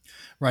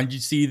 Ryan, do you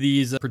see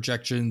these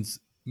projections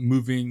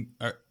moving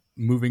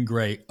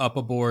Gray up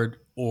a board,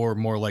 or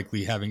more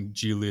likely having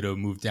Giolito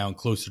move down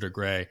closer to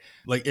Gray?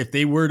 Like if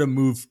they were to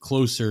move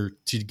closer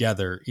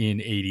together in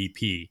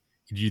ADP,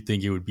 do you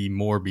think it would be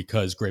more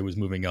because Gray was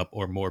moving up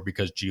or more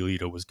because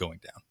Giolito was going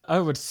down? I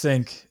would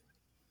think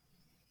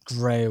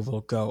Gray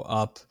will go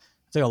up.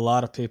 think a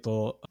lot of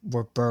people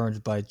were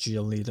burned by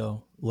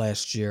Giolito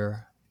last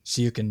year.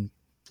 So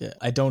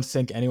I don't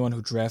think anyone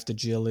who drafted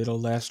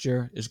Giolito last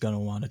year is going to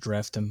want to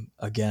draft him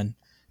again,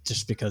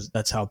 just because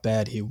that's how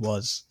bad he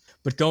was.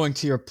 But going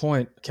to your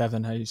point,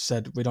 Kevin, how you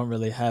said we don't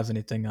really have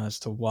anything as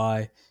to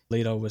why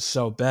Giolito was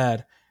so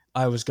bad.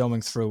 I was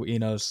going through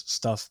Eno's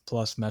stuff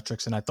plus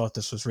metrics, and I thought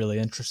this was really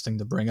interesting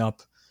to bring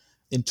up.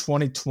 In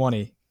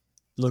 2020,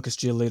 Lucas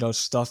Giolito's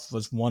stuff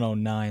was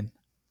 109.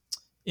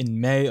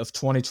 In May of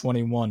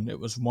 2021, it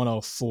was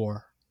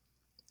 104.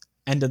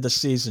 End of the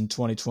season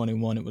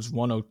 2021, it was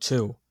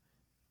 102.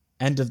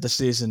 End of the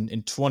season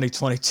in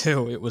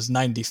 2022, it was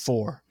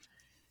 94.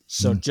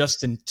 So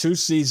just in 2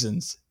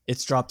 seasons,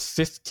 it's dropped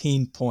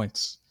 15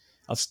 points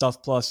of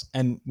stuff plus,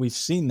 and we've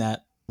seen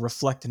that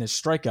reflect in his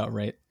strikeout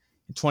rate.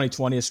 In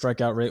 2020, his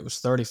strikeout rate was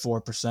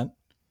 34%.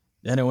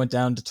 Then it went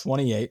down to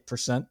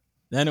 28%.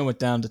 Then it went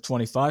down to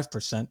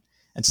 25%.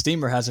 And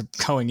Steamer has it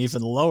going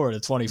even lower to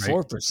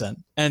 24%. Right.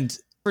 And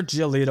for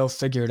Giolito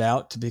figured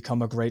out to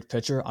become a great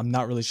pitcher, I'm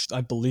not really sure.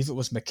 I believe it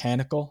was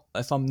mechanical,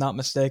 if I'm not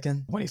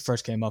mistaken. When he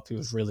first came up, he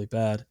was really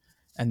bad.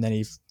 And then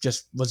he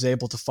just was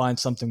able to find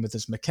something with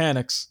his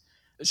mechanics.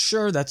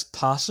 Sure, that's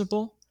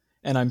possible.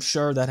 And I'm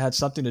sure that had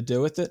something to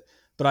do with it.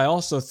 But I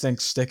also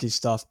think sticky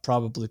stuff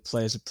probably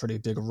plays a pretty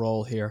big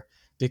role here,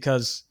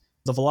 because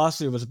the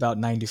velocity was about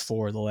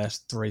 94 the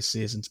last 3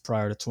 seasons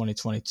prior to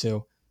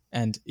 2022.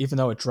 And even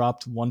though it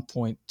dropped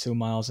 1.2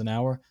 miles an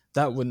hour,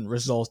 that wouldn't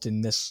result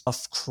in this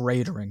stuff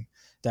cratering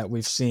that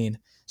we've seen.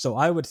 So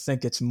I would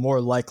think it's more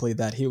likely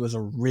that he was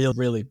a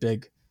really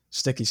big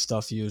sticky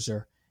stuff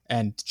user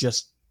and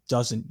just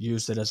doesn't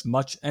use it as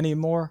much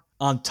anymore,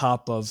 on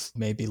top of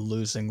maybe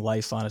losing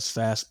life on his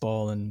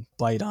fastball and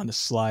bite on his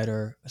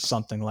slider,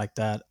 something like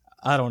that.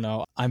 I don't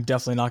know. I'm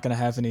definitely not going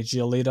to have any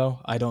Giolito.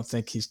 I don't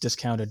think he's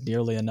discounted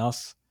nearly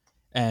enough.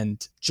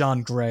 And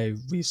Jon Gray,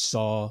 we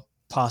saw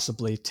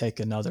possibly take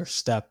another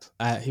step.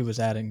 He was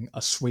adding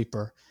a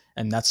sweeper,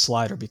 and that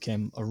slider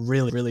became a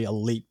really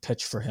elite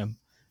pitch for him.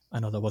 I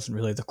know that wasn't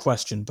really the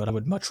question, but I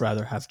would much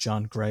rather have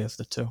Jon Gray of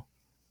the two.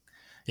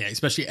 Yeah,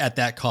 especially at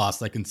that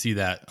cost. I can see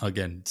that,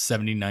 again,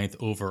 79th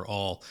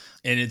overall.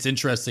 And it's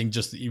interesting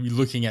just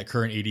looking at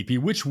current ADP,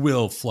 which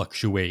will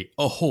fluctuate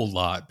a whole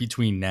lot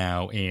between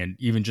now and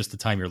even just the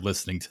time you're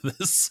listening to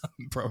this,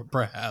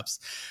 perhaps.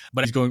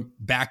 But he's going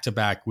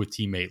back-to-back with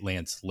teammate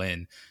Lance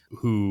Lynn,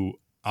 who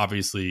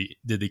obviously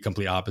did the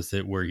complete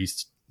opposite, where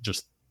he's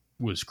just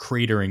was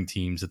cratering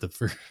teams in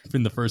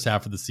the first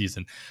half of the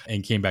season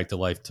and came back to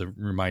life to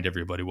remind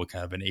everybody what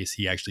kind of an ace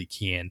he actually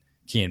can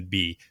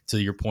be.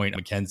 To your point,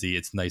 Mackenzie,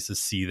 it's nice to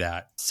see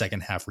that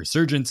second half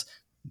resurgence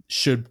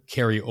should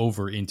carry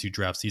over into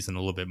draft season a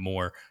little bit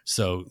more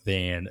so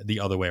than the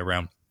other way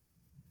around.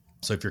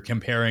 So if you're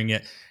comparing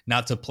it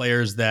not to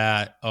players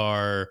that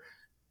are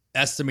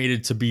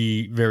estimated to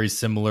be very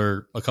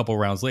similar a couple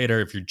rounds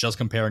later, if you're just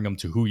comparing them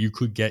to who you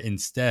could get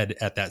instead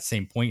at that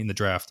same point in the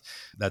draft,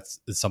 that's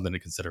something to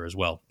consider as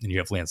well. And you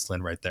have Lance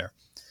Lynn right there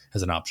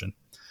as an option.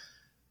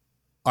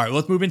 All right,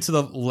 let's move into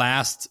the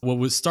last, what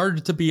was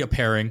started to be a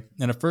pairing.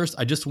 And at first,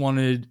 I just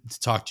wanted to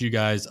talk to you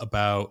guys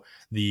about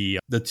the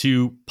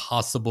 2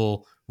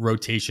 possible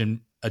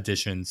rotation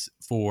additions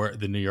for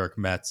the New York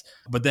Mets.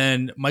 But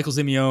then Michael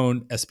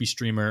Zimione, SB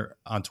Streamer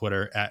on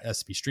Twitter at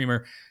SB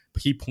Streamer,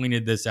 he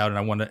pointed this out, and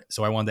I wanted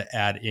to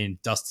add in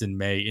Dustin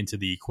May into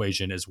the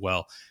equation as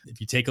well. If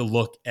you take a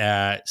look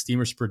at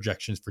Steamer's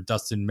projections for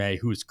Dustin May,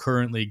 who is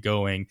currently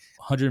going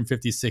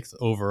 156th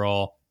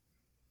overall,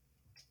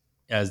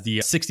 as the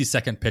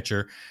 62nd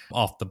pitcher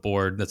off the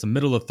board. That's a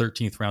middle of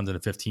 13th round and a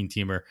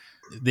 15-teamer.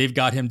 They've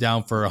got him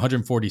down for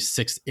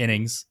 146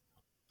 innings,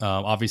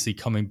 obviously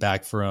coming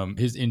back from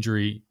his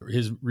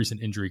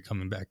recent injury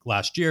coming back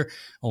last year,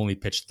 only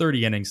pitched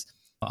 30 innings.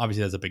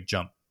 Obviously, that's a big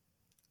jump.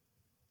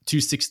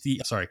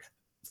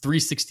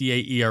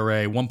 368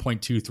 ERA,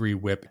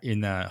 1.23 whip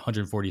in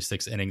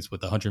 146 innings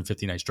with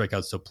 159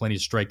 strikeouts. So plenty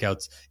of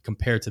strikeouts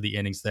compared to the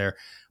innings there.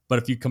 But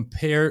if you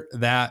compare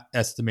that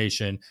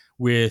estimation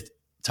with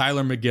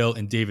Tyler McGill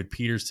and David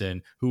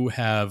Peterson, who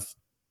have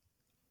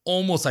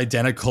almost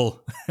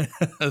identical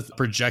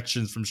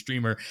projections from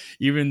Streamer,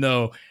 even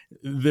though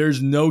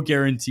there's no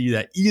guarantee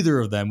that either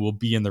of them will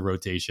be in the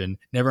rotation,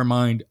 never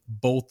mind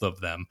both of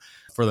them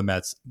for the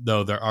Mets,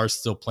 though there are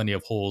still plenty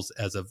of holes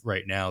as of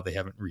right now. They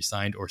haven't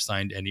re-signed or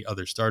signed any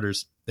other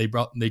starters. They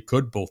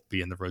could both be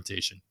in the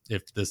rotation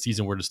if the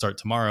season were to start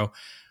tomorrow.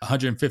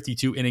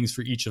 152 innings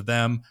for each of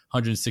them,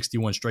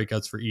 161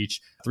 strikeouts for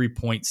each,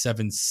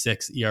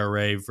 3.76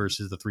 ERA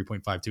versus the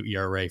 3.52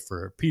 ERA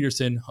for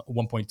Peterson,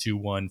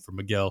 1.21 for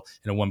McGill,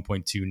 and a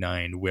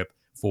 1.29 whip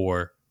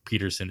for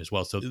Peterson as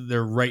well. So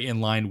they're right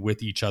in line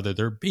with each other.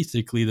 They're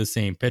basically the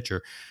same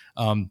pitcher.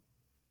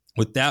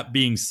 With that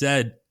being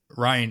said,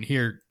 Ryan,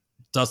 here,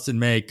 Dustin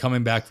May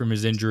coming back from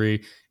his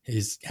injury,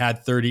 he's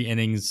had 30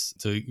 innings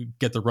to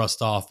get the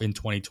rust off in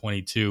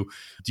 2022.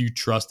 Do you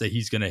trust that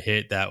he's going to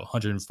hit that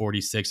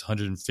 146,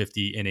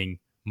 150 inning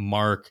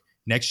mark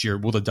next year?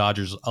 Will the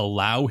Dodgers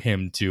allow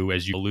him to?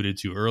 As you alluded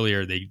to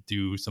earlier, they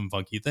do some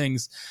funky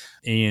things.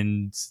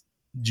 And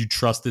do you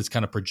trust this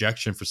kind of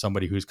projection for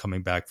somebody who's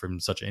coming back from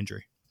such an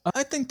injury?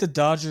 I think the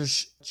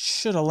Dodgers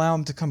should allow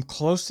him to come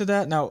close to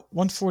that. Now,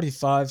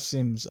 145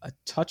 seems a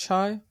touch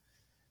high,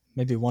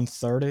 maybe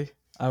 130.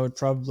 I would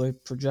probably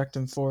project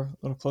him for a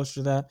little closer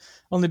to that,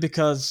 only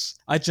because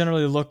I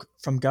generally look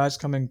from guys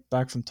coming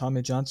back from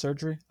Tommy John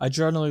surgery. I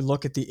generally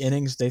look at the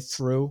innings they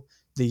threw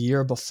the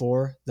year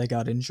before they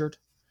got injured.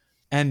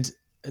 And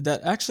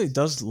that actually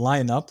does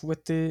line up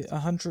with the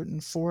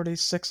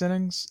 146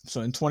 innings.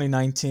 So in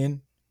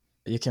 2019,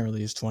 you can't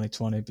really use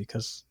 2020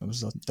 because it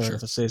was a third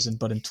of a season,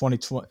 but in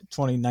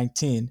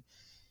 2019,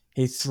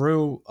 he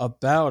threw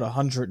about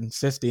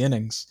 150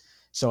 innings.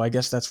 So I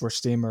guess that's where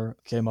Steamer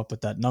came up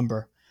with that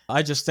number.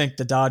 I just think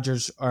the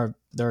Dodgers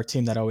they're a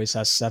team that always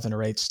has 7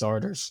 or 8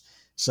 starters.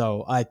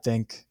 So I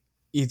think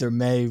either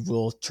May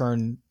will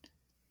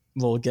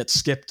get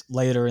skipped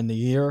later in the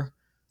year.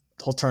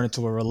 He'll turn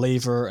into a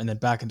reliever and then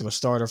back into a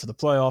starter for the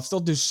playoffs. They'll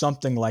do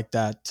something like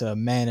that to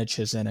manage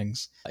his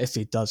innings if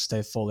he does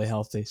stay fully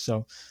healthy.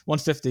 So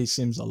 150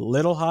 seems a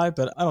little high,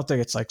 but I don't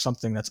think it's like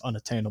something that's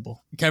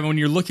unattainable. Kevin, when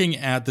you're looking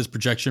at this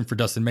projection for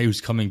Dustin May,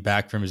 who's coming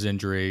back from his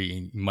injury,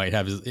 he might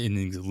have his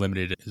innings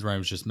limited, as Ryan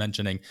was just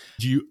mentioning.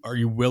 Are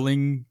you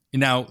willing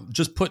now?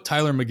 Just put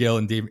Tyler McGill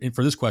and David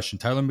for this question.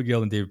 Tyler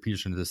McGill and David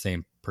Peterson are the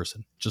same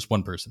person, just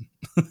one person.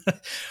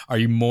 Are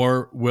you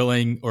more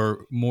willing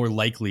or more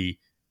likely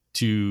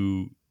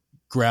to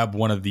grab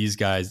one of these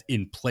guys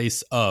in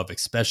place of,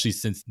 especially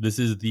since this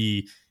is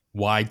the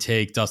why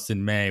take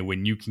Dustin May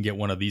when you can get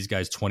one of these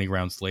guys 20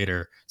 rounds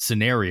later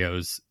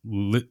scenarios?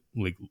 You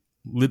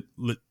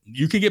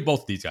can get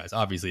both of these guys.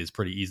 Obviously, it's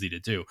pretty easy to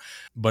do.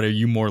 But are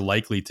you more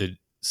likely to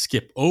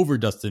skip over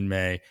Dustin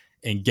May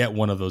and get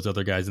one of those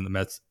other guys in the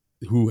Mets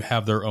who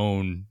have their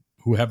own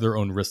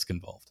risk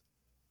involved?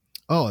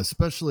 Oh,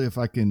 especially if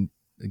I can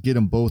get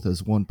them both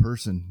as one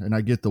person and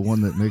I get the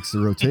one that makes the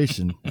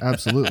rotation.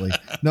 Absolutely.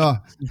 No,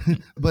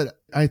 but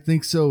I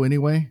think so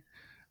anyway.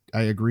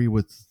 I agree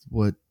with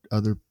what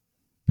other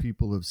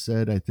people have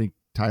said. I think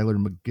Tyler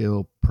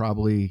McGill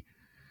probably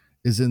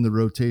is in the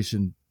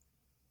rotation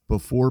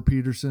before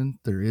Peterson.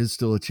 There is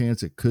still a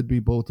chance it could be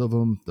both of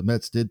them. The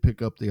Mets did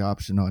pick up the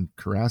option on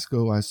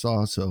Carrasco, I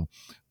saw, so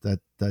that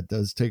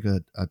does take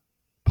a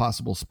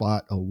possible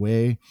spot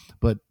away,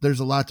 but there's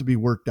a lot to be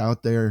worked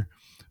out there.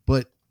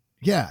 But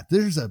yeah,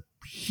 there's a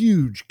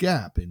huge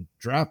gap in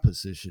draft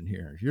position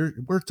here.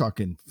 We're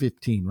talking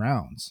 15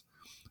 rounds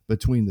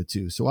between the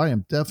two. So I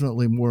am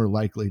definitely more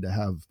likely to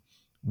have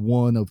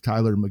one of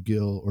Tyler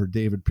McGill or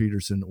David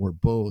Peterson or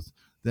both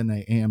than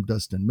I am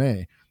Dustin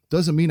May.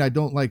 Doesn't mean I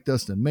don't like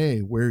Dustin May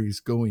where he's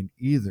going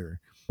either.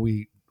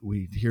 We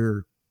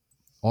hear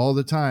all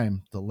the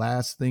time the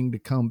last thing to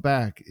come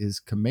back is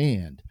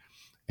command,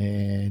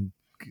 and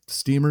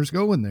Steamer's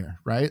going there,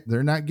 right?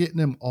 They're not getting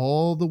him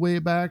all the way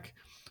back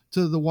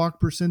to the walk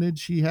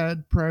percentage he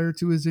had prior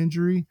to his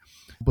injury,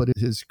 but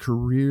his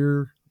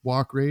career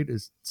walk rate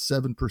is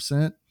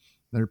 7%.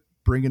 They're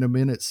bringing him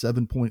in at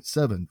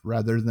 7.7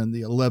 rather than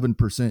the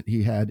 11%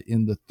 he had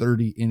in the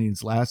 30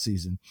 innings last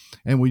season.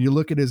 And when you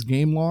look at his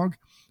game log,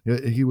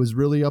 he was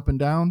really up and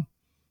down,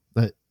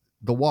 but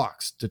the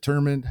walks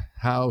determined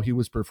how he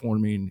was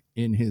performing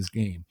in his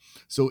game.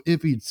 So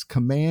if his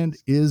command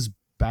is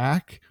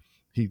back,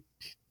 he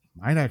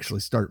might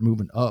actually start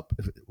moving up.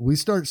 If we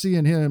start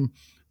seeing him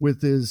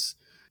with his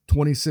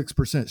 26%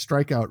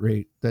 strikeout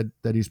rate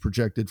that he's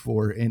projected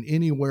for, and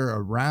anywhere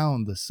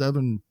around the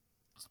 7%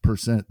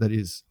 that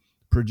he's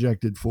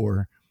projected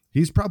for,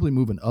 he's probably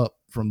moving up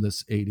from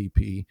this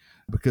ADP,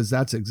 because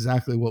that's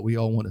exactly what we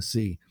all want to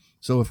see.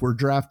 So if we're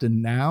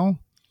drafting now,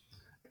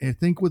 I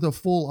think with a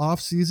full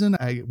off season,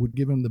 I would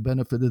give him the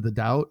benefit of the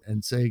doubt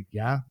and say,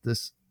 yeah,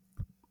 this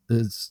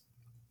is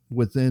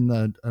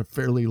within a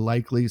fairly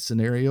likely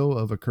scenario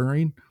of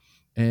occurring,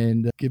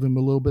 and give him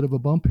a little bit of a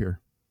bump here.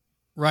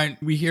 Ryan,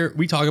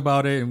 we talk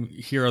about it, and we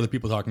hear other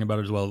people talking about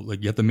it as well.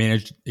 Like, you have to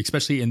manage,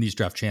 especially in these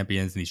draft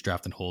champions and these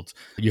draft and holds,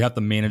 you have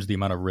to manage the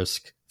amount of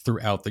risk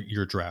throughout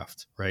your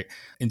draft, right?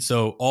 And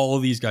so all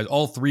of these guys,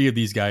 all three of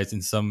these guys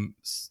in some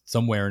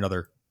way or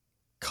another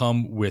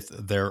come with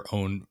their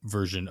own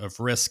version of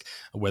risk,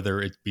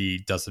 whether it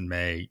be Dustin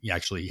May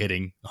actually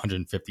hitting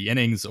 150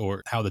 innings,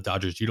 or how the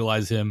Dodgers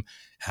utilize him,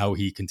 how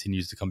he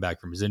continues to come back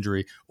from his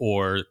injury,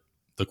 or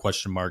the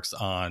question marks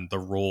on the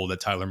role that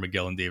Tyler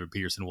McGill and David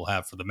Peterson will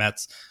have for the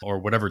Mets or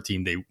whatever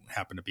team they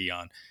happen to be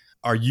on.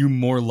 Are you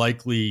more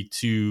likely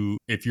to,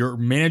 if you're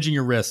managing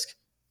your risk,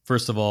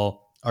 first of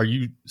all, are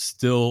you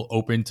still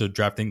open to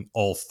drafting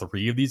all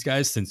three of these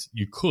guys, since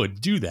you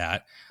could do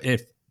that?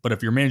 But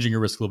if you're managing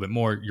your risk a little bit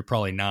more, you're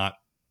probably not.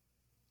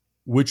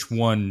 Which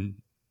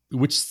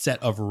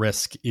set of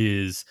risk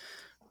is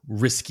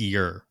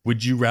riskier?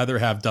 Would you rather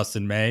have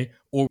Dustin May,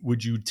 or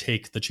would you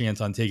take the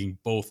chance on taking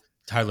both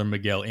Tyler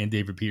McGill and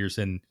David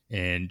Peterson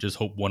and just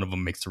hope one of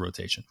them makes the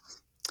rotation?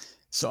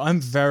 So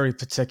I'm very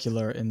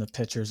particular in the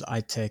pitchers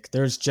I take.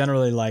 There's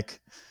generally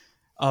like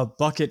a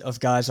bucket of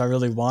guys I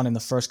really want in the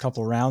first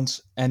couple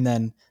rounds, and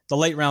then the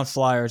late round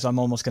flyers, I'm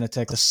almost going to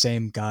take the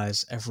same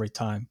guys every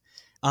time.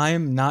 I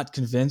am not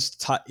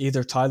convinced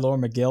either Tyler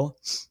McGill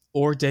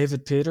or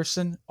David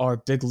Peterson are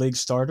big league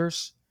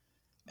starters.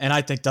 And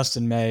I think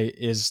Dustin May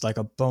is like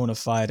a bona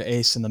fide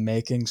ace in the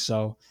making.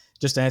 So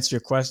just to answer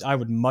your question, I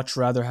would much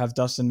rather have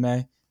Dustin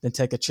May than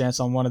take a chance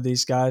on one of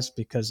these guys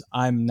because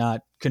I'm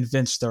not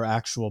convinced they're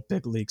actual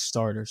big league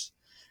starters.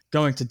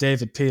 Going to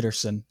David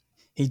Peterson,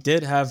 he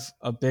did have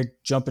a big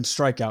jump in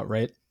strikeout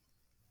rate.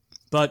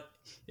 But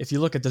if you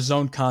look at the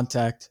zone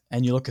contact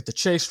and you look at the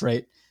chase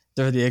rate,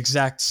 they're the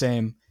exact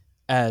same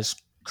as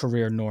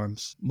career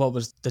norms. What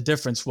was the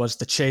difference was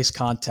the chase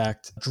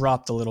contact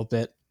dropped a little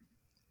bit,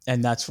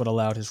 and that's what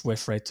allowed his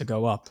whiff rate to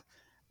go up.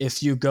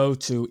 If you go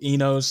to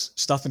Eno's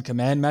stuff and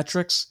command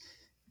metrics,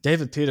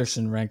 David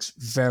Peterson ranks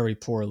very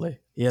poorly.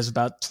 He has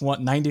about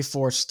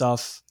 94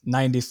 stuff,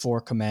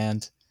 94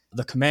 command.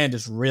 The command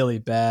is really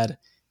bad.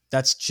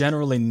 That's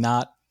generally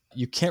not,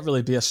 you can't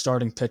really be a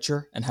starting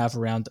pitcher and have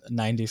around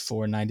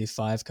 94,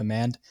 95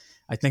 command.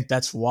 I think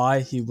that's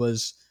why he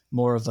was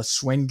more of a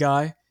swing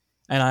guy.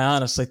 And I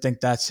honestly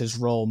think that's his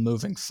role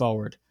moving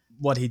forward.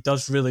 What he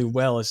does really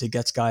well is he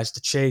gets guys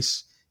to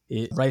chase.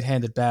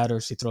 Right-handed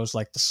batters, he throws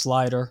like the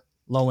slider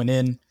low and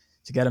in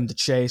to get him to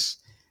chase.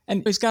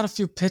 And he's got a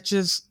few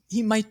pitches.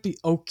 He might be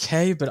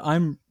okay, but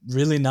I'm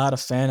really not a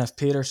fan of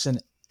Peterson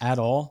at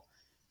all.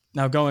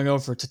 Now going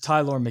over to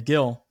Tylor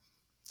Megill,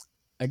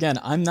 again,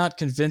 I'm not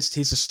convinced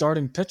he's a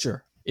starting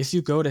pitcher. If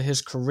you go to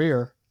his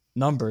career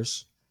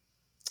numbers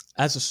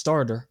as a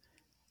starter,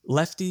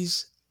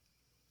 righties,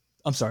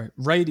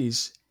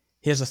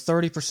 he has a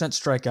 30%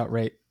 strikeout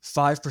rate,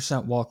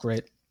 5% walk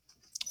rate,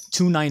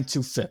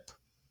 2.92 FIP.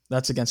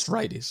 That's against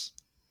righties.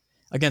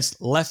 Against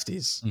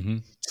lefties,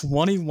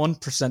 21%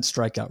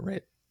 strikeout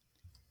rate,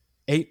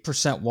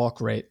 8% walk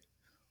rate,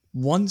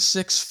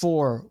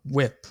 1.64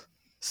 whip,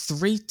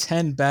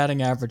 3.10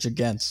 batting average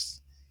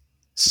against,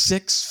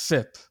 6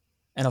 FIP,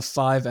 and a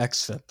 5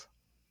 xFIP.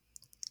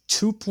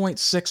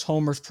 2.6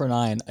 homers per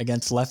 9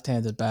 against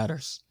left-handed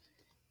batters.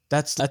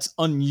 That's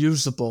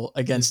unusable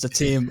against a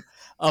team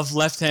of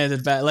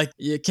left-handed bat. Like,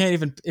 you can't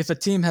even, if a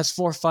team has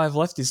 4 or 5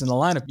 lefties in the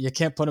lineup, you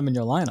can't put them in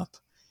your lineup.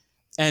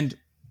 And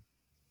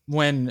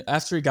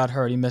after he got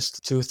hurt, he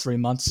missed 2 or 3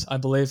 months, I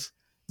believe.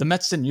 The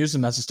Mets didn't use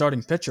him as a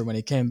starting pitcher. When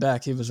he came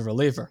back, he was a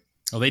reliever.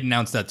 Oh, they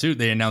announced that too.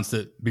 They announced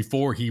it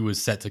before he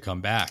was set to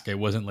come back. It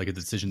wasn't like a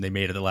decision they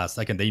made at the last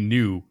second. They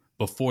knew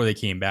before they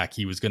came back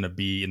he was going to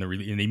be in the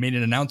and they made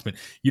an announcement.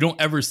 You don't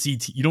ever see,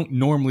 you don't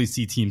normally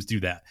see teams do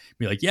that.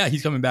 Be like, yeah,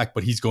 he's coming back,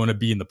 but he's going to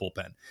be in the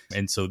bullpen.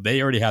 And so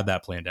they already had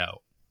that planned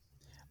out.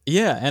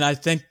 Yeah, and I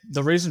think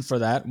the reason for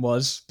that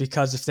was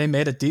because if they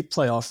made a deep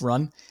playoff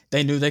run,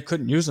 they knew they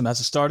couldn't use him as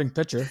a starting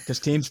pitcher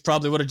because teams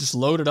probably would have just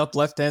loaded up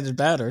left-handed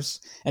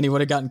batters and he would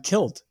have gotten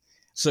killed.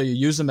 So you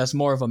use him as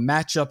more of a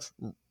matchup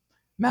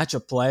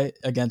play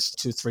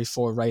against 2, 3,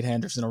 4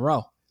 right-handers in a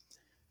row.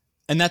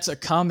 And that's a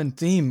common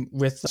theme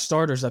with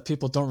starters that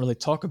people don't really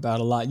talk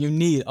about a lot. You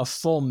need a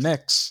full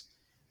mix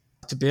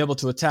to be able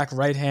to attack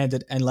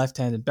right-handed and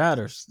left-handed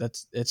batters.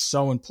 It's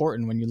so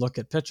important when you look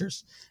at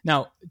pitchers.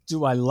 Now,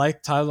 do I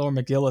like Tylor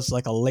Megill as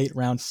like a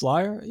late-round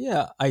flyer?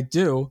 Yeah, I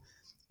do.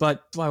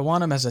 But do I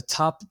want him as a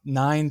top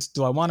 9?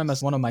 Do I want him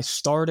as one of my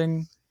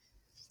starting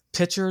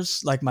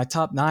pitchers, like my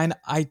top 9?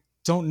 I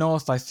don't know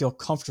if I feel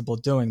comfortable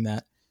doing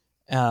that.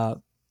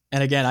 And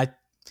again,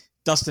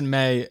 Dustin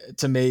May,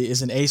 to me,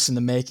 is an ace in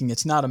the making.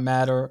 It's not a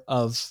matter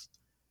of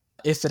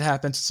if it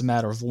happens. It's a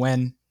matter of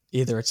when.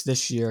 Either it's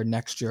this year,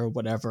 next year,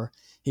 whatever.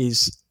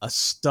 He's a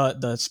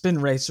stud. The spin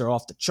rates are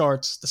off the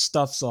charts. The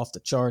stuff's off the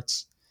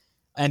charts.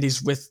 And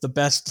he's with the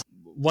best.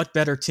 What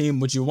better team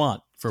would you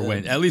want? For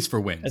win, at least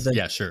for wins.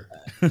 Yeah, sure.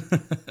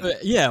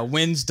 Yeah,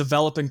 wins,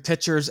 developing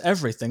pitchers,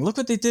 everything. Look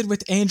what they did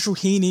with Andrew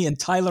Heaney and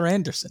Tyler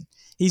Anderson.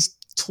 He's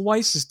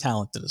twice as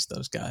talented as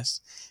those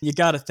guys. You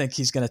got to think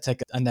he's going to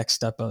take a next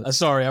step.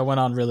 Sorry, I went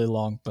on really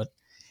long, but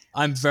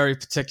I'm very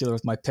particular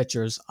with my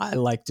pitchers. I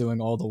like doing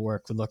all the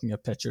work with looking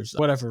at pitchers. For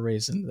whatever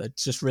reason,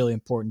 it's just really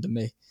important to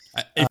me.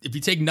 If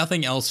you take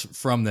nothing else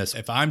from this,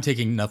 if I'm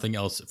taking nothing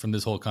else from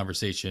this whole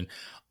conversation,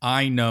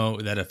 I know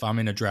that if I'm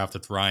in a draft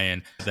with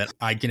Ryan, that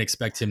I can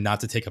expect him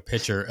not to take a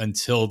pitcher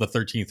until the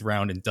 13th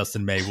round, and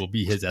Dustin May will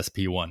be his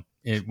SP1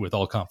 with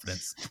all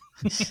confidence.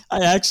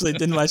 I actually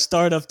did my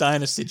startup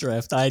dynasty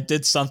draft. I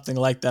did something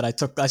like that.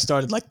 I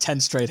started like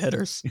 10 straight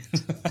hitters.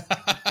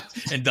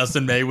 And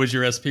Dustin May was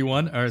your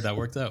SP1? All right, that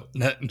worked out.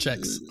 That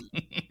checks.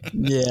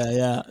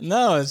 Yeah.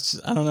 No,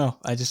 I don't know.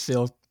 I just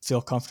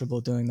feel comfortable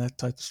doing that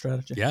type of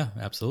strategy. Yeah,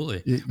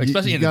 absolutely.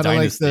 Especially in the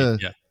dynasty.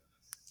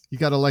 You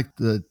got to like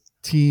the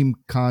team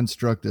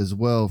construct as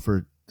well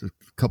for a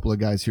couple of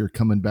guys here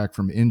coming back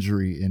from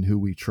injury and who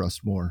we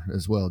trust more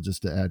as well,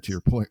 just to add to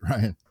your point,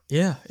 Ryan.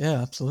 Yeah,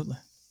 absolutely.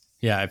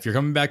 Yeah, if you're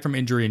coming back from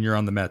injury and you're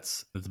on the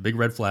Mets, that's a big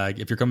red flag.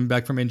 If you're coming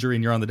back from injury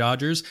and you're on the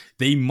Dodgers,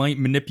 they might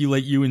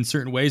manipulate you in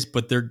certain ways,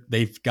 but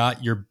they've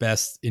got your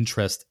best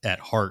interest at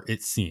heart,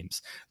 it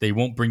seems. They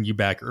won't bring you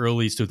back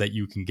early so that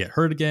you can get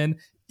hurt again.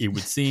 it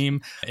would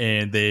seem.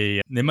 And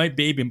they might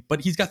baby him,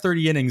 but he's got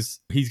 30 innings.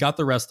 He's got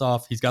the rest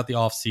off. He's got the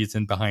off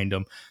season behind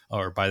him,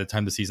 or by the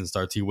time the season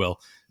starts, he will.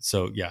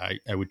 So yeah,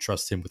 I would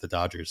trust him with the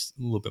Dodgers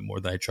a little bit more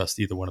than I trust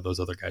either one of those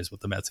other guys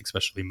with the Mets,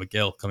 especially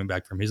McGill coming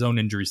back from his own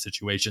injury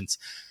situations.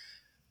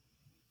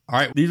 All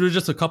right, these are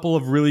just a couple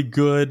of really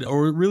good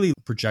or really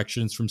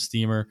projections from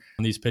Steamer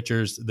on these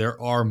pitchers.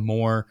 There are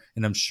more,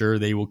 and I'm sure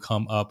they will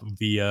come up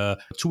via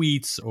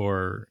tweets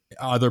or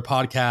other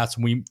podcasts.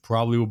 We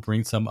probably will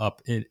bring some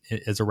up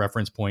as a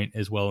reference point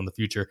as well in the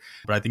future.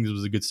 But I think this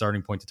was a good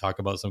starting point to talk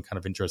about some kind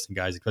of interesting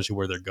guys, especially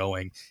where they're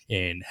going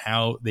and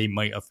how they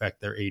might affect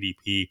their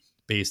ADP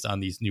based on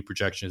these new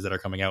projections that are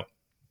coming out.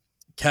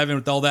 Kevin,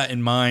 with all that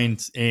in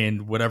mind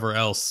and whatever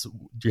else,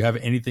 do you have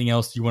anything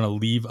else you want to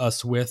leave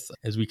us with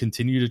as we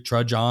continue to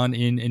trudge on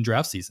in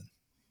draft season?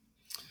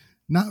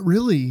 Not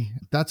really.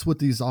 That's what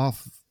these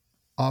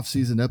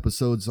off-season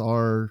episodes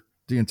are.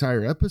 The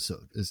entire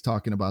episode is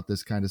talking about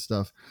this kind of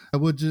stuff. I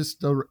would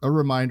just a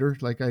reminder,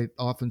 like I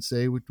often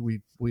say,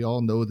 we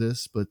all know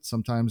this, but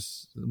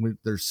sometimes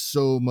there's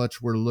so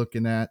much we're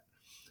looking at.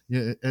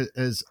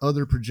 As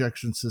other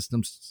projection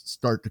systems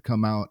start to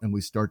come out and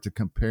we start to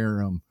compare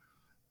them,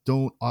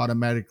 don't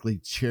automatically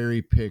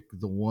cherry pick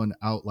the one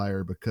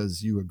outlier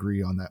because you agree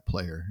on that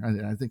player.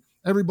 And I think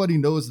everybody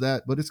knows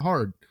that, but it's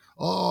hard.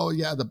 Oh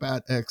yeah, the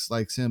Bat X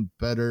likes him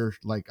better,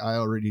 like I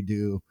already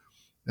do.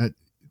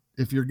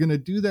 If you're going to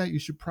do that, you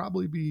should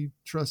probably be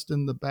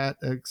trusting the Bat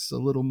X a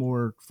little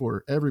more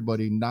for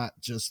everybody, not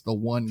just the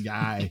one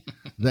guy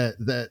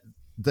that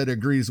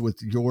agrees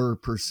with your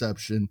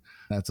perception.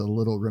 That's a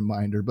little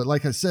reminder. But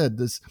like I said,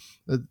 this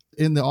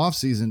in the off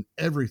season,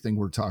 everything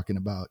we're talking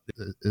about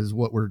is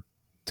what we're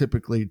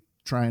typically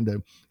trying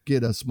to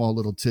get a small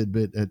little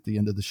tidbit at the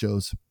end of the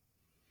shows.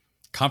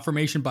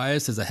 Confirmation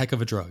bias is a heck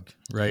of a drug,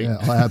 right? Yeah,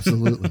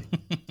 absolutely.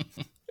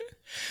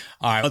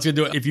 All right, let's get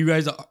to it. If you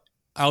guys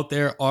out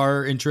there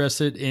are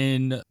interested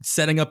in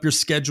setting up your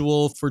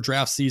schedule for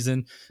draft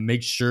season,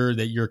 make sure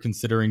that you're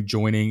considering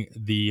joining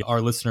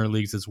our listener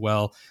leagues as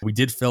well. We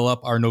did fill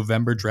up our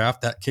November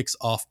draft that kicks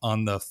off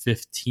on the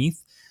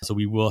 15th. So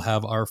we will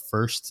have our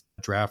first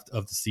draft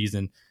of the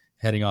season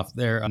heading off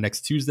there on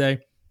next Tuesday.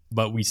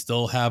 But we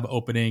still have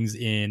openings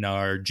in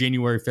our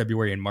January,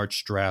 February, and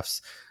March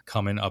drafts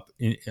coming up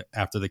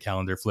after the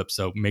calendar flip.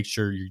 So make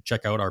sure you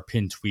check out our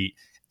pinned tweet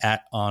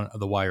at On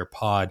the Wire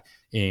Pod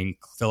and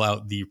fill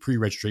out the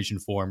pre-registration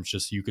forms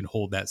just so you can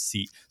hold that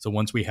seat. So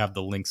once we have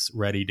the links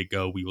ready to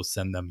go, we will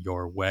send them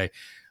your way.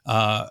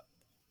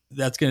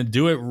 That's going to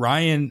do it.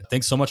 Ryan,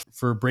 thanks so much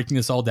for breaking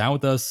this all down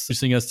with us,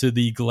 introducing us to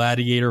the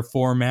Gladiator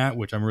format,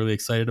 which I'm really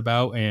excited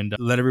about, and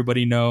let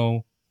everybody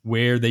know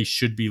where they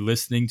should be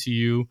listening to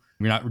you.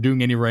 We're not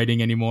doing any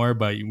writing anymore,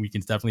 but we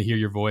can definitely hear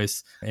your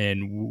voice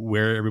and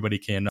where everybody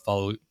can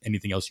follow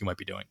anything else you might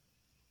be doing.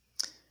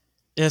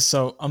 Yeah,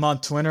 so I'm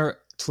on Twitter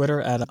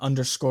at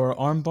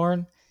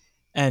 _armbarn,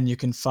 and you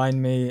can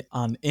find me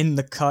on In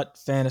the Cut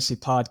Fantasy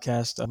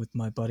Podcast with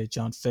my buddy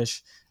John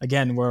Fish.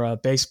 Again, we're a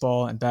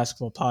baseball and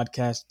basketball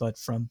podcast, but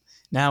from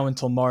now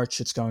until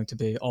March, it's going to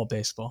be all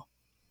baseball.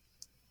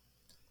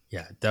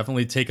 Yeah,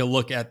 definitely take a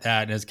look at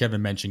that. And as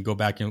Kevin mentioned, go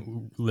back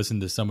and listen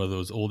to some of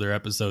those older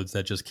episodes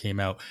that just came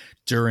out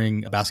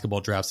during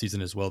basketball draft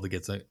season as well to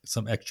get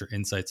some extra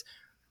insights.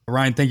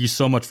 Ryan, thank you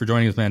so much for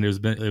joining us, man.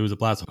 It was a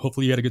blast.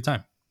 Hopefully you had a good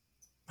time.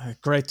 All right,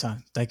 great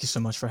time. Thank you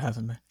so much for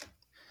having me.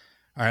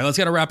 All right, let's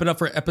get to wrap it up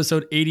for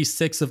episode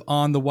 86 of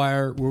On the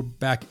Wire. We're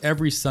back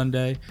every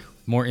Sunday.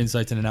 More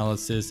insights and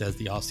analysis as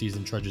the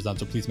offseason trudges on.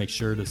 So please make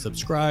sure to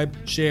subscribe,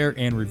 share,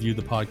 and review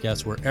the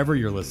podcast wherever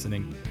you're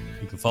listening.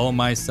 You can follow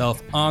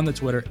myself on the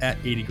Twitter at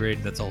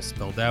 80grade. That's all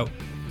spelled out.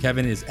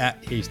 Kevin is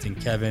at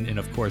HastingKevin. And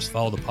of course,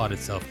 follow the pod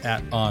itself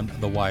at On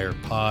the Wire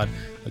Pod.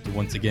 I'd like to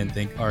once again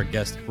thank our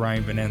guest,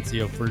 Ryan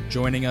Venancio, for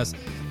joining us.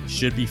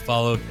 Should be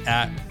followed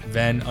at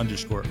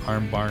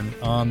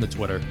Ven_Armbarn on the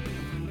Twitter.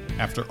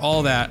 After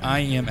all that, I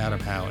am Adam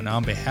Howe, and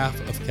on behalf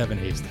of Kevin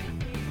Hastings,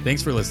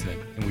 thanks for listening,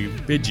 and we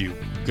bid you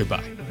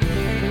goodbye.